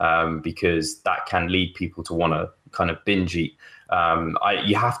 Because that can lead people to want to kind of binge eat.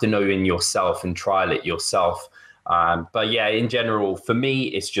 You have to know in yourself and trial it yourself. But yeah, in general, for me,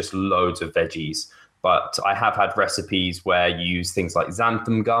 it's just loads of veggies. But I have had recipes where you use things like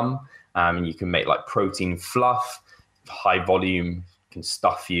xanthan gum, and you can make like protein fluff, high volume, can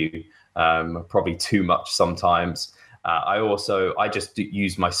stuff you, probably too much sometimes. I just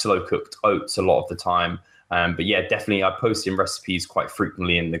use my slow cooked oats a lot of the time. But yeah, definitely I post in recipes quite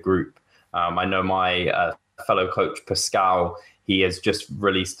frequently in the group. I know my fellow coach Pascal, he has just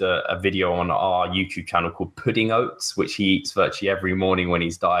released a video on our YouTube channel called Pudding Oats, which he eats virtually every morning when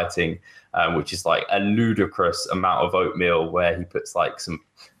he's dieting, which is like a ludicrous amount of oatmeal where he puts like some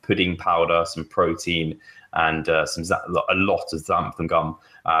pudding powder, some protein, and a lot of xanthan gum.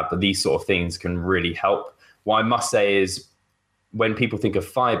 But these sort of things can really help. What I must say is, when people think of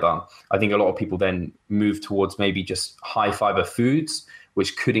fiber, I think a lot of people then move towards maybe just high fiber foods,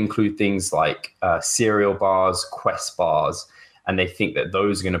 which could include things like cereal bars, Quest bars, and they think that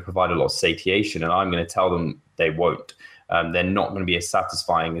those are going to provide a lot of satiation. And I'm going to tell them they won't. They're not going to be as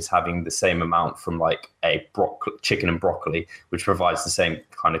satisfying as having the same amount from like a chicken and broccoli, which provides the same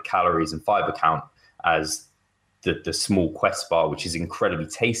kind of calories and fiber count as the small Quest bar, which is incredibly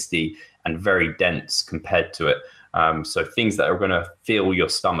tasty and very dense compared to it. So things that are going to fill your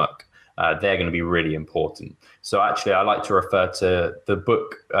stomach, they're going to be really important. So actually, I like to refer to the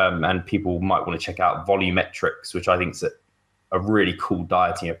book, and people might want to check out Volumetrics, which I think is a really cool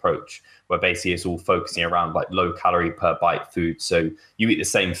dieting approach, where basically it's all focusing around like low calorie per bite food. So you eat the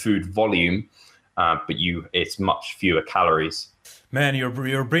same food volume, but it's much fewer calories. Man,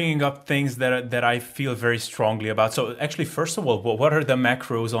 you're bringing up things that I feel very strongly about. So actually, first of all, what are the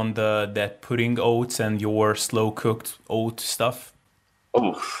macros on that pudding oats and your slow cooked oat stuff?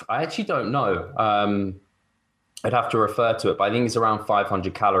 Oh, I actually don't know. I'd have to refer to it, but I think it's around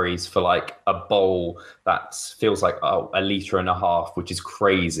 500 calories for like a bowl that feels like a liter and a half, which is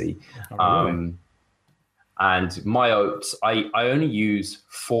crazy. Oh, really? And my oats, I only use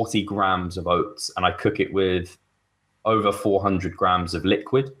 40 grams of oats, and I cook it with over 400 grams of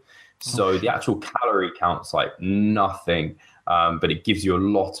liquid. So the actual calorie count's like nothing, but it gives you a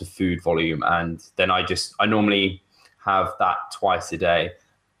lot of food volume. And then I normally have that twice a day.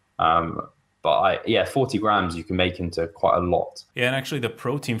 But 40 grams you can make into quite a lot. Yeah, and actually the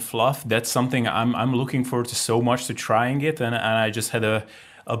protein fluff, that's something I'm looking forward to so much to trying it. And I just had a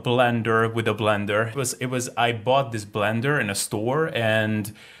blender with a blender. I bought this blender in a store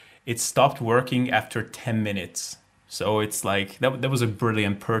and it stopped working after 10 minutes. So it's like that was a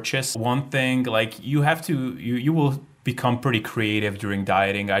brilliant purchase. One thing, like you will become pretty creative during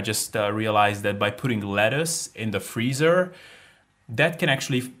dieting. I just realized that by putting lettuce in the freezer, that can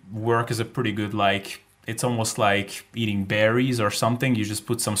actually work as a pretty good, like, it's almost like eating berries or something. You just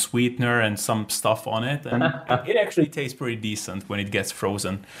put some sweetener and some stuff on it, and it actually tastes pretty decent when it gets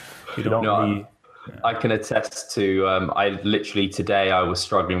frozen. You don't really... I can attest to, today I was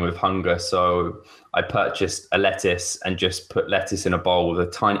struggling with hunger, so I purchased a lettuce and just put lettuce in a bowl with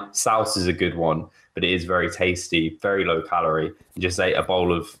a tiny, salsa is a good one, but it is very tasty, very low calorie. And just ate a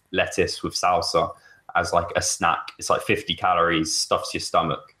bowl of lettuce with salsa as like a snack. It's like 50 calories, stuffs your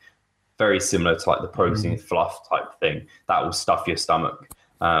stomach. Very similar to like the protein fluff type thing. That will stuff your stomach.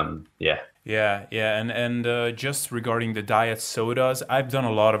 Yeah, and just regarding the diet sodas, I've done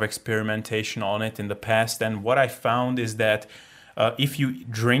a lot of experimentation on it in the past, and what I found is that if you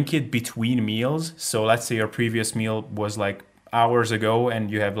drink it between meals, so let's say your previous meal was like hours ago and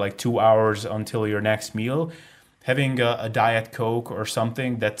you have like 2 hours until your next meal, having a Diet Coke or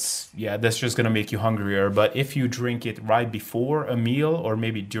something, that's just going to make you hungrier. But if you drink it right before a meal or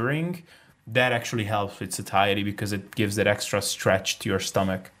maybe during, that actually helps with satiety because it gives that extra stretch to your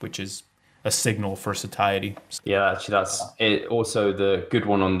stomach, which is a signal for satiety. Yeah, actually that's it. Also, the good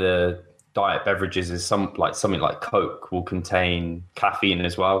one on the diet beverages is something like Coke will contain caffeine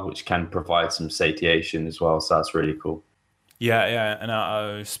as well, which can provide some satiation as well. So that's really cool. Yeah,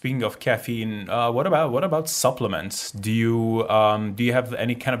 and speaking of caffeine, what about supplements? Do you have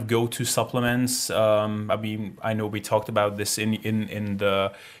any kind of go-to supplements? I mean, I know we talked about this in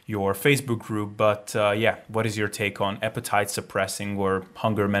your Facebook group, but what is your take on appetite suppressing or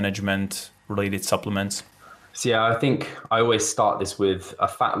hunger management related supplements? So yeah, I think I always start this with a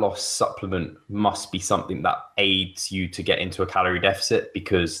fat loss supplement must be something that aids you to get into a calorie deficit,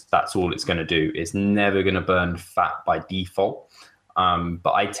 because that's all it's going to do. It's never going to burn fat by default.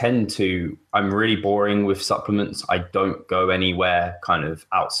 But I'm really boring with supplements. I don't go anywhere kind of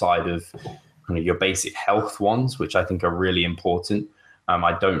outside of kind of your basic health ones, which I think are really important.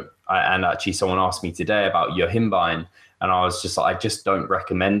 And actually someone asked me today about yohimbine, and I was just like, I just don't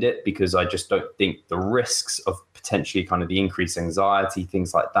recommend it because I just don't think the risks of potentially kind of the increased anxiety,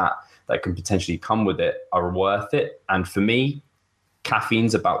 things like that, that can potentially come with it are worth it. And for me,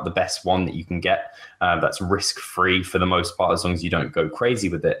 caffeine's about the best one that you can get. That's risk-free for the most part, as long as you don't go crazy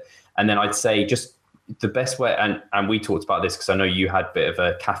with it. And then I'd say just the best way, and we talked about this because I know you had a bit of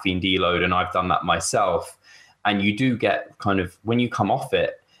a caffeine deload and I've done that myself. And you do get kind of, when you come off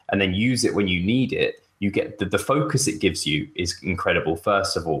it and then use it when you need it, you get the focus it gives you is incredible.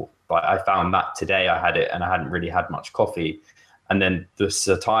 First of all, like I found that today I had it and I hadn't really had much coffee. And then the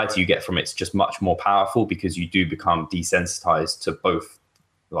satiety you get from it's just much more powerful because you do become desensitized to both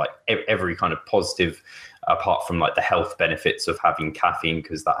like every kind of positive, apart from like the health benefits of having caffeine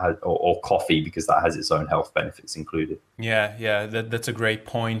because that has, or coffee because that has its own health benefits included. Yeah, that's a great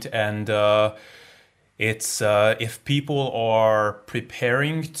point. And it's if people are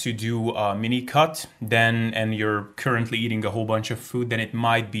preparing to do a mini cut, then and you're currently eating a whole bunch of food, then it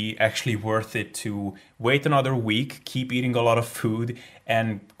might be actually worth it to wait another week, keep eating a lot of food,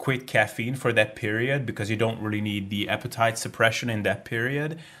 and quit caffeine for that period because you don't really need the appetite suppression in that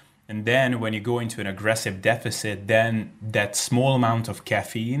period. And then when you go into an aggressive deficit, then that small amount of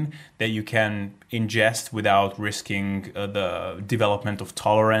caffeine that you can ingest without risking the development of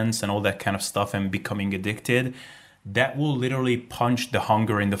tolerance and all that kind of stuff and becoming addicted, that will literally punch the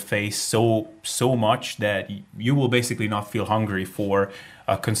hunger in the face so much that you will basically not feel hungry for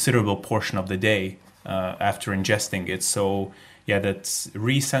a considerable portion of the day after ingesting it. So yeah, that's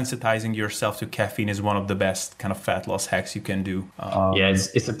resensitizing yourself to caffeine is one of the best kind of fat loss hacks you can do. Yeah,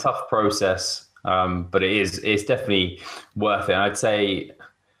 it's a tough process, but it's definitely worth it. And I'd say,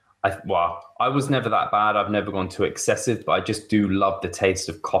 I was never that bad. I've never gone too excessive, but I just do love the taste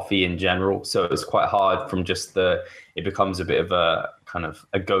of coffee in general. So it's quite hard from just it becomes a bit of a kind of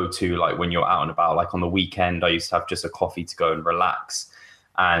a go-to, like when you're out and about, like on the weekend, I used to have just a coffee to go and relax.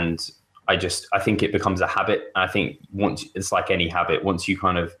 And I think it becomes a habit. I think once it's like any habit, once you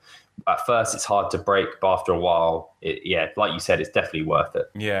kind of, at first it's hard to break, but after a while, like you said, it's definitely worth it.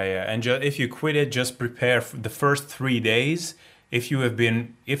 Yeah. And if you quit it, just prepare for the first 3 days. If you've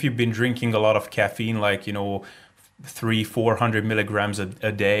been drinking a lot of caffeine, like 300-400 milligrams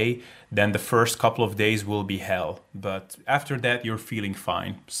a day, then the first couple of days will be hell. But after that, you're feeling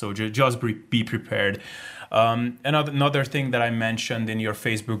fine. So just be prepared. Another thing that I mentioned in your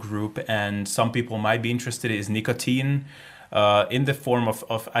Facebook group, and some people might be interested, is nicotine in the form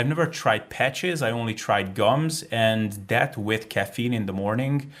of I've never tried patches. I only tried gums, and that with caffeine in the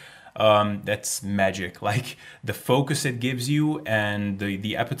morning. That's magic. Like the focus it gives you and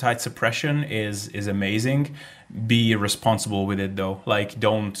the appetite suppression is amazing. Be responsible with it though. Like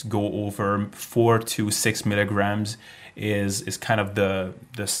don't go over 4 to 6 milligrams is kind of the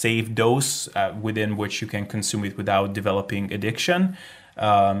safe dose within which you can consume it without developing addiction.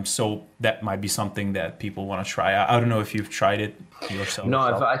 So that might be something that people want to try. I don't know if you've tried it yourself. No,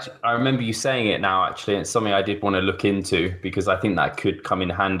 I remember you saying it now, actually. It's something I did want to look into because I think that could come in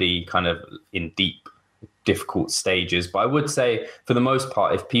handy kind of in deep, difficult stages. But I would say for the most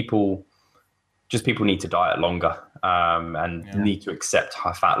part, if people need to diet longer need to accept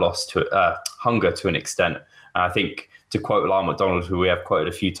high fat loss to hunger to an extent. And I think to quote Lyle McDonald, who we have quoted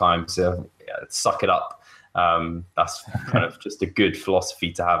a few times, suck it up. That's kind of just a good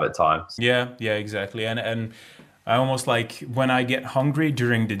philosophy to have at times. Yeah, exactly. And I almost like when I get hungry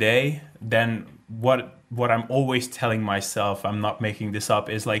during the day, then what I'm always telling myself, I'm not making this up,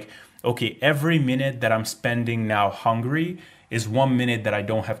 is like, okay, every minute that I'm spending now hungry is 1 minute that I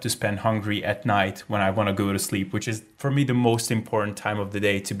don't have to spend hungry at night when I want to go to sleep, which is for me the most important time of the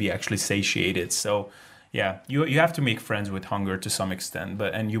day to be actually satiated. So yeah, you have to make friends with hunger to some extent,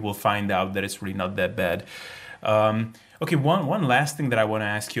 and you will find out that it's really not that bad. Okay, one last thing that I want to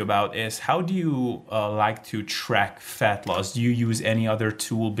ask you about is how do you like to track fat loss? Do you use any other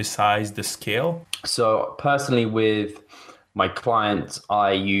tool besides the scale? So personally with my clients,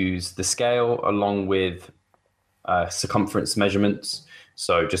 I use the scale along with circumference measurements.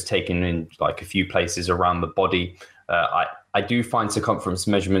 So just taking in like a few places around the body. I do find circumference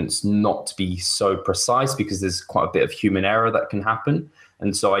measurements not to be so precise because there's quite a bit of human error that can happen.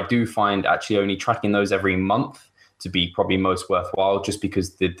 And so I do find actually only tracking those every month to be probably most worthwhile, just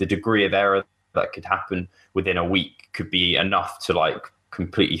because the degree of error that could happen within a week could be enough to like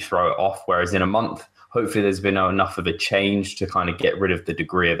completely throw it off. Whereas in a month, hopefully there's been enough of a change to kind of get rid of the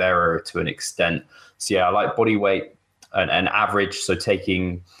degree of error to an extent. So yeah, I like body weight and average. So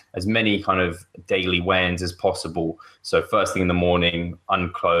taking as many kind of daily weigh-ins as possible. So first thing in the morning,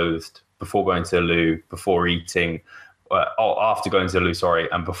 unclothed, before going to the loo, before eating, after going to the loo, sorry,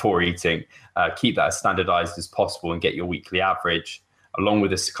 and before eating. Keep that as standardized as possible and get your weekly average, along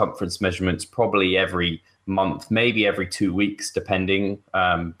with the circumference measurements, probably every month, maybe every 2 weeks, depending,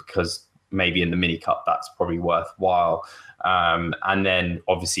 because maybe in the mini cup that's probably worthwhile. And then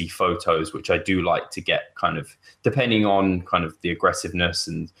obviously photos, which I do like to get kind of depending on kind of the aggressiveness,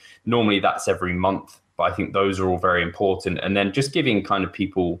 and normally that's every month, but I think those are all very important. And then just giving kind of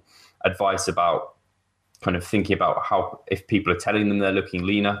people advice about kind of thinking about how, if people are telling them they're looking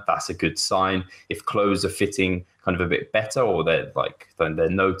leaner, that's a good sign. If clothes are fitting kind of a bit better, or they're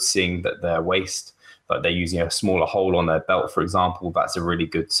noticing that their waist, like they're using a smaller hole on their belt, for example, that's a really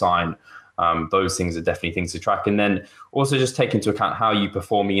good sign. Those things are definitely things to track. And then also just take into account how you're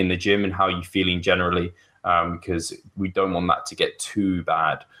performing in the gym and how you're feeling generally, because we don't want that to get too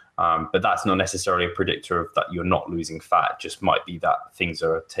bad. But that's not necessarily a predictor of that you're not losing fat. It just might be that things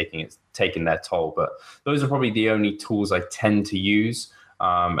are taking their toll. But those are probably the only tools I tend to use.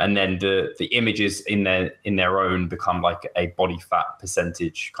 And then the images in their own become like a body fat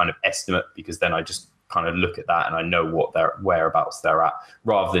percentage kind of estimate, because then I just kind of look at that and I know what their whereabouts they're at,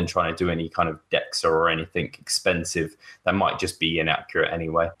 rather than trying to do any kind of DEXA or anything expensive that might just be inaccurate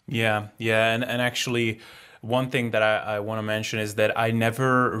anyway. Yeah. And actually, one thing that I want to mention is that I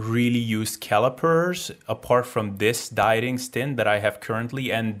never really used calipers apart from this dieting stint that I have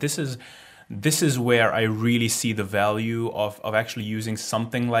currently. And this is where I really see the value of actually using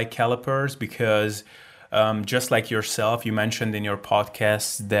something like calipers, because just like yourself, you mentioned in your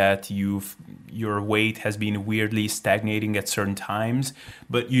podcast that your weight has been weirdly stagnating at certain times,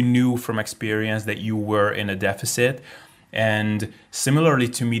 but you knew from experience that you were in a deficit. And similarly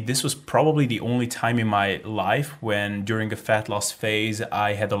to me, this was probably the only time in my life when during a fat loss phase,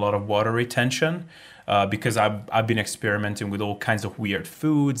 I had a lot of water retention. Because I've been experimenting with all kinds of weird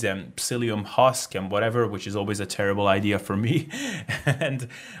foods and psyllium husk and whatever, which is always a terrible idea for me. And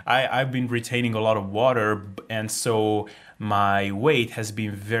I've been retaining a lot of water. And so my weight has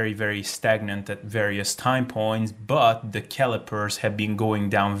been very, very stagnant at various time points, but the calipers have been going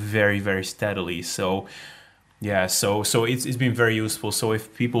down very, very steadily. So yeah, so it's been very useful. So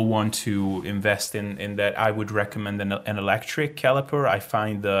if people want to invest in that, I would recommend an electric caliper. I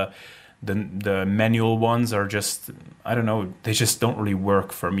find the manual ones are just, I don't know, they just don't really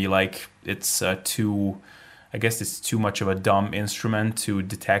work for me. Like it's I guess it's too much of a dumb instrument to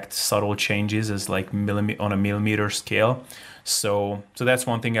detect subtle changes as like on a millimeter scale. So that's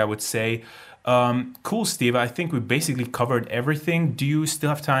one thing I would say. Cool, Steve. I think we basically covered everything. Do you still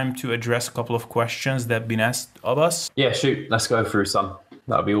have time to address a couple of questions that have been asked of us? Yeah, shoot. Let's go through some.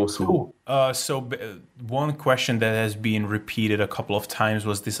 That'd be awesome. Cool. One question that has been repeated a couple of times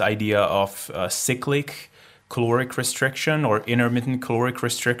was this idea of cyclic caloric restriction or intermittent caloric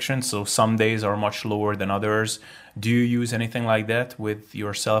restriction. So some days are much lower than others. Do you use anything like that with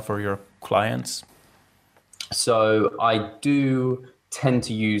yourself or your clients? So I do tend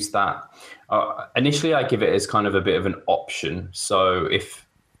to use that. Initially, I give it as kind of a bit of an option. So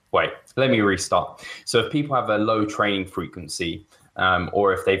let me restart. So if people have a low training frequency,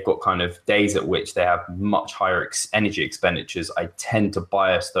 or if they've got kind of days at which they have much higher energy expenditures, I tend to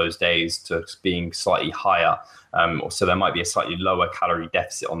bias those days to being slightly higher. So there might be a slightly lower calorie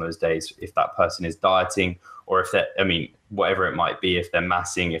deficit on those days if that person is dieting, or if whatever it might be, if they're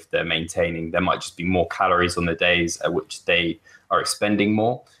massing, if they're maintaining, there might just be more calories on the days at which they are expending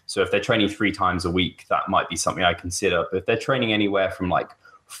more. So if they're training 3 times a week, that might be something I consider. But if they're training anywhere from like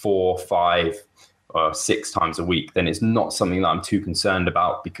 4, 5, 6 times a week, then it's not something that I'm too concerned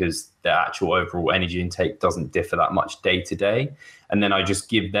about, because the actual overall energy intake doesn't differ that much day to day. And then I just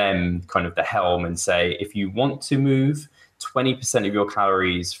give them kind of the helm and say, if you want to move 20% of your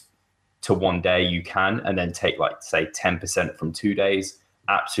calories to one day, you can, and then take like say 10% from 2 days,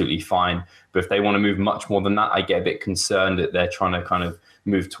 absolutely fine. But if they want to move much more than that, I get a bit concerned that they're trying to kind of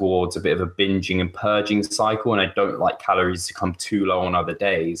move towards a bit of a binging and purging cycle, and I don't like calories to come too low on other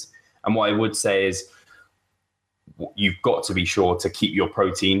days. And what I would say is you've got to be sure to keep your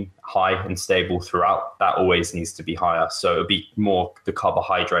protein high and stable throughout. That always needs to be higher. So it'd be more, the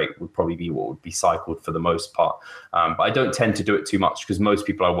carbohydrate would probably be what would be cycled for the most part. But I don't tend to do it too much, because most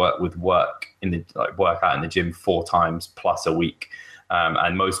people I work with work out in the gym 4 times plus a week.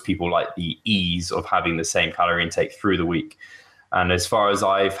 And most people like the ease of having the same calorie intake through the week. And as far as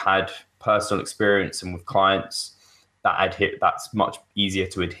I've had personal experience and with clients, that's much easier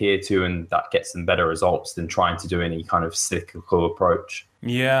to adhere to, and that gets them better results than trying to do any kind of cyclical approach.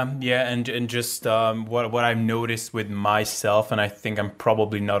 Yeah, and just what I've noticed with myself, and I think I'm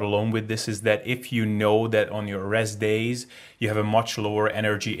probably not alone with this, is that if you know that on your rest days you have a much lower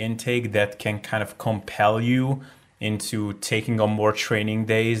energy intake, that can kind of compel you into taking on more training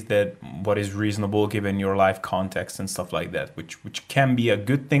days that what is reasonable given your life context and stuff like that, which can be a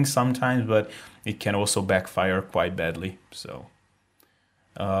good thing sometimes, but it can also backfire quite badly. So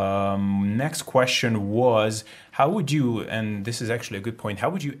next question was, how would you, and this is actually a good point, how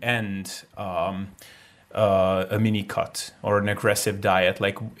would you end a mini cut or an aggressive diet?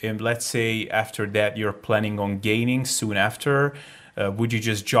 Like, let's say after that you're planning on gaining soon after, would you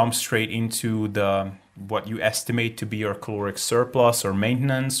just jump straight into the what you estimate to be your caloric surplus or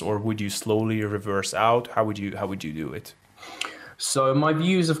maintenance, or would you slowly reverse out? How would you do it? So my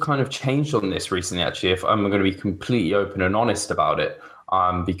views have kind of changed on this recently, actually, if I'm going to be completely open and honest about it.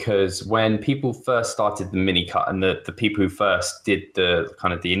 Because when people first started the mini cut and the people who first did the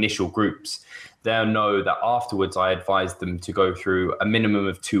kind of the initial groups, they'll know that afterwards I advised them to go through a minimum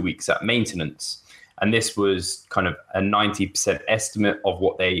of 2 weeks at maintenance. And this was kind of a 90% estimate of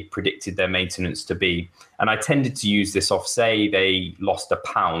what they predicted their maintenance to be. And I tended to use this off, say they lost a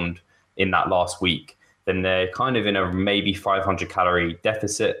pound in that last week, then they're kind of in a maybe 500 calorie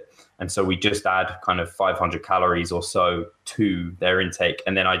deficit. And so we just add kind of 500 calories or so to their intake.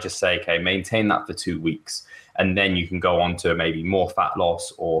 And then I just say, okay, maintain that for 2 weeks. And then you can go on to maybe more fat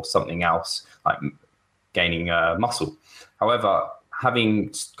loss or something else like gaining muscle. However,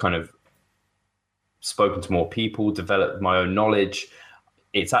 having kind of spoken to more people, developed my own knowledge,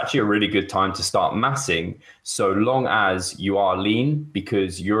 it's actually a really good time to start massing, so long as you are lean,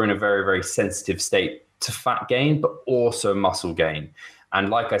 because you're in a very, very sensitive state to fat gain, but also muscle gain. And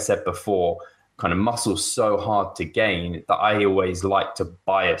like I said before, kind of muscle's so hard to gain that I always like to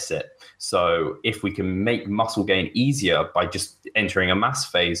bias it. So if we can make muscle gain easier by just entering a mass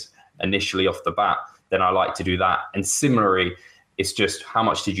phase initially off the bat, then I like to do that. And similarly, it's just how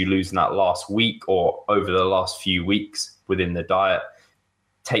much did you lose in that last week or over the last few weeks within the diet.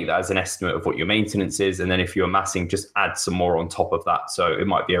 Take that as an estimate of what your maintenance is. And then if you're massing, just add some more on top of that. So it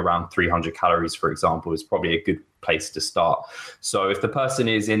might be around 300 calories, for example, is probably a good place to start. So if the person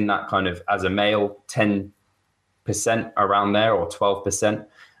is in that kind of, as a male, 10% around there or 12%,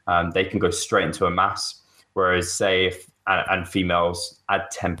 they can go straight into a mass. Whereas say if, and females add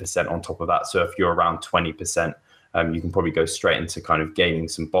 10% on top of that. So if you're around 20%, you can probably go straight into kind of gaining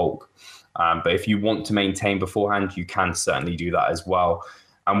some bulk. But if you want to maintain beforehand, you can certainly do that as well.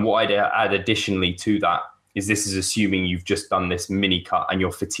 And what I'd add additionally to that is this is assuming you've just done this mini cut and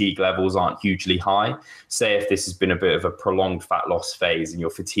your fatigue levels aren't hugely high. Say if this has been a bit of a prolonged fat loss phase and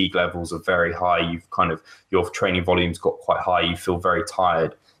your fatigue levels are very high, you've kind of, your training volumes got quite high, you feel very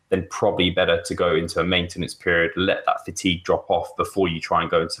tired, then probably better to go into a maintenance period, let that fatigue drop off before you try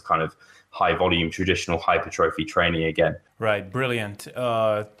and go into kind of high volume traditional hypertrophy training again. Right, brilliant.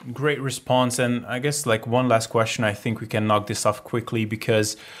 Great response. And I guess like one last question, I think we can knock this off quickly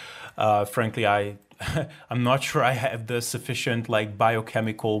because frankly, I'm not sure I have the sufficient like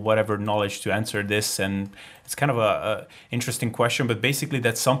biochemical whatever knowledge to answer this. And it's kind of a interesting question, but basically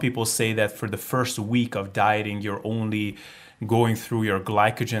that some people say that for the first week of dieting, you're only going through your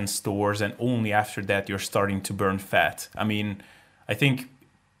glycogen stores and only after that you're starting to burn fat. I mean, I think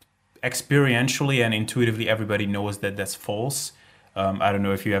experientially and intuitively everybody knows that that's false. I don't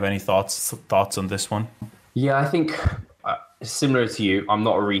know if you have any thoughts on this one. Yeah, I think similar to you, I'm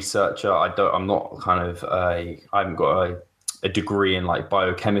not a researcher. I haven't got a degree in like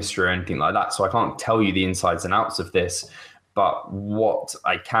biochemistry or anything like that, so I can't tell you the insides and outs of this. But what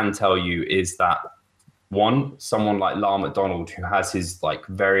I can tell you is that one, someone like Lyle McDonald, who has his like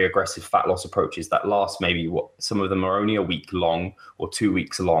very aggressive fat loss approaches that last maybe some of them are only a week long or 2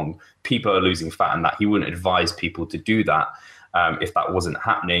 weeks long, people are losing fat, and that he wouldn't advise people to do that if that wasn't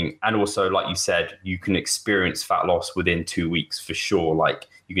happening. And also, like you said, you can experience fat loss within 2 weeks for sure. Like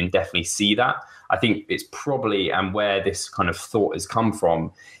you can definitely see that. I think it's probably, and where this kind of thought has come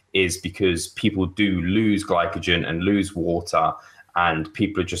from is because people do lose glycogen and lose water, and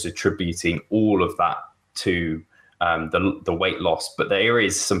people are just attributing all of that to the weight loss. But there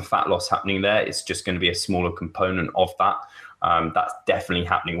is some fat loss happening there. It's just going to be a smaller component of that. That's definitely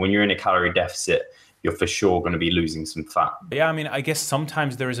happening. When you're in a calorie deficit, you're for sure going to be losing some fat. Yeah, I mean, I guess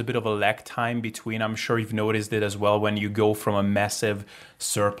sometimes there is a bit of a lag time between, I'm sure you've noticed it as well, when you go from a massive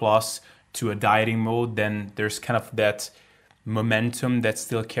surplus to a dieting mode, then there's kind of that momentum that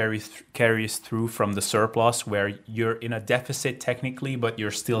still carries through from the surplus, where you're in a deficit technically, but you're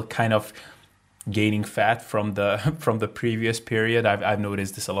still kind of gaining fat from the previous period. I've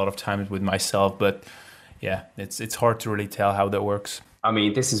noticed this a lot of times with myself, but yeah, it's hard to really tell how that works. I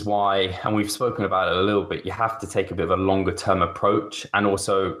mean, this is why, and we've spoken about it a little bit, you have to take a bit of a longer term approach and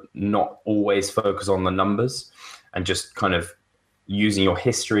also not always focus on the numbers and just kind of, using your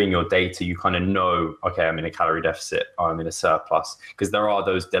history and your data, you kind of know, okay, I'm in a calorie deficit or I'm in a surplus, because there are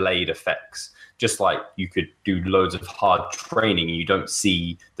those delayed effects. Just like you could do loads of hard training and you don't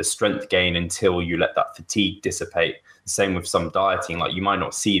see the strength gain until you let that fatigue dissipate. Same with some dieting, like you might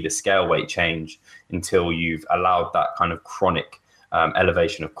not see the scale weight change until you've allowed that kind of chronic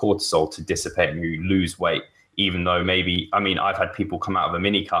elevation of cortisol to dissipate and you lose weight. Even though maybe, I mean, I've had people come out of a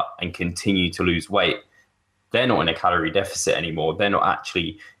mini cut and continue to lose weight. They're not in a calorie deficit anymore. They're not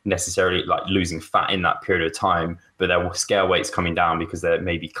actually necessarily like losing fat in that period of time, but their scale weight's coming down because they're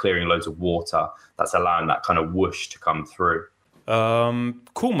maybe clearing loads of water. That's allowing that kind of whoosh to come through.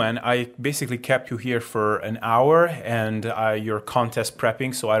 Cool, man. I basically kept you here for an hour and you're contest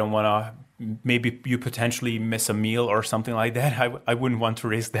prepping, so I don't want to, maybe you potentially miss a meal or something like that. I wouldn't want to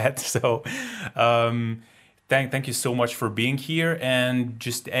risk that. So, Thank you so much for being here, and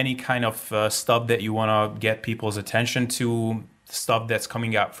just any kind of stuff that you want to get people's attention to, stuff that's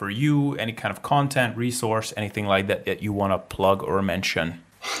coming out for you, any kind of content, resource, anything like that that you want to plug or mention.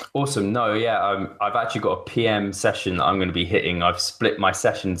 Awesome. No, yeah, I've actually got a PM session that I'm going to be hitting. I've split my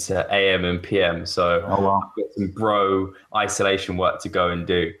session to AM and PM, so I've got some bro isolation work to go and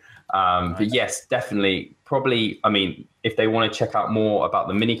do. But yes, definitely, probably, I mean, if they want to check out more about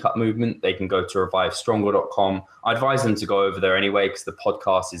the mini cut movement, they can go to revivestronger.com. I advise them to go over there anyway, because the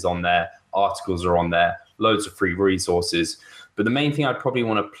podcast is on there, articles are on there, loads of free resources. But the main thing I'd probably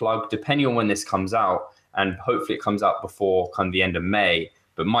want to plug, depending on when this comes out, and hopefully it comes out before kind of the end of May,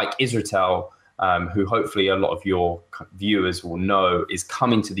 but Mike Israetel, who hopefully a lot of your viewers will know, is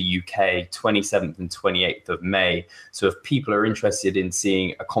coming to the UK 27th and 28th of May. So if people are interested in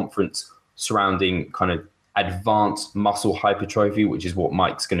seeing a conference surrounding kind of advanced muscle hypertrophy, which is what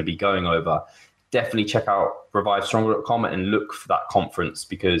Mike's going to be going over, definitely check out revivestronger.com and look for that conference,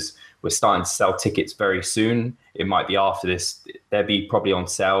 because we're starting to sell tickets very soon. It might be after this. They'll be probably on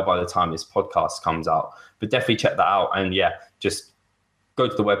sale by the time this podcast comes out, but definitely check that out. And yeah, just go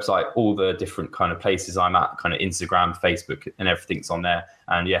to the website, all the different kind of places I'm at, kind of Instagram, Facebook, and everything's on there.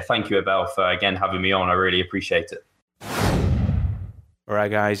 And yeah, thank you, Abel, for again having me on. I really appreciate it. All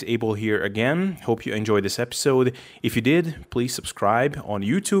right, guys, Abel here again. Hope you enjoyed this episode. If you did, please subscribe on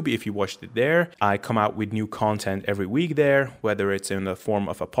YouTube if you watched it there. I come out with new content every week there, whether it's in the form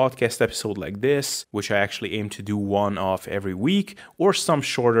of a podcast episode like this, which I actually aim to do one of every week, or some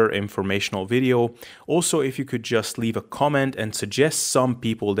shorter informational video. Also, if you could just leave a comment and suggest some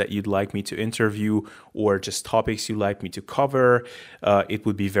people that you'd like me to interview or just topics you'd like me to cover, it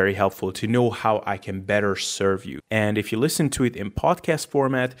would be very helpful to know how I can better serve you. And if you listen to it in podcast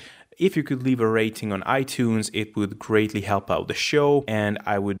format, if you could leave a rating on iTunes, it would greatly help out the show, and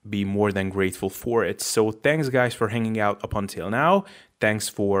I would be more than grateful for it. So thanks, guys, for hanging out up until now. Thanks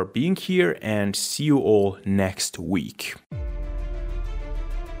for being here, and see you all next week.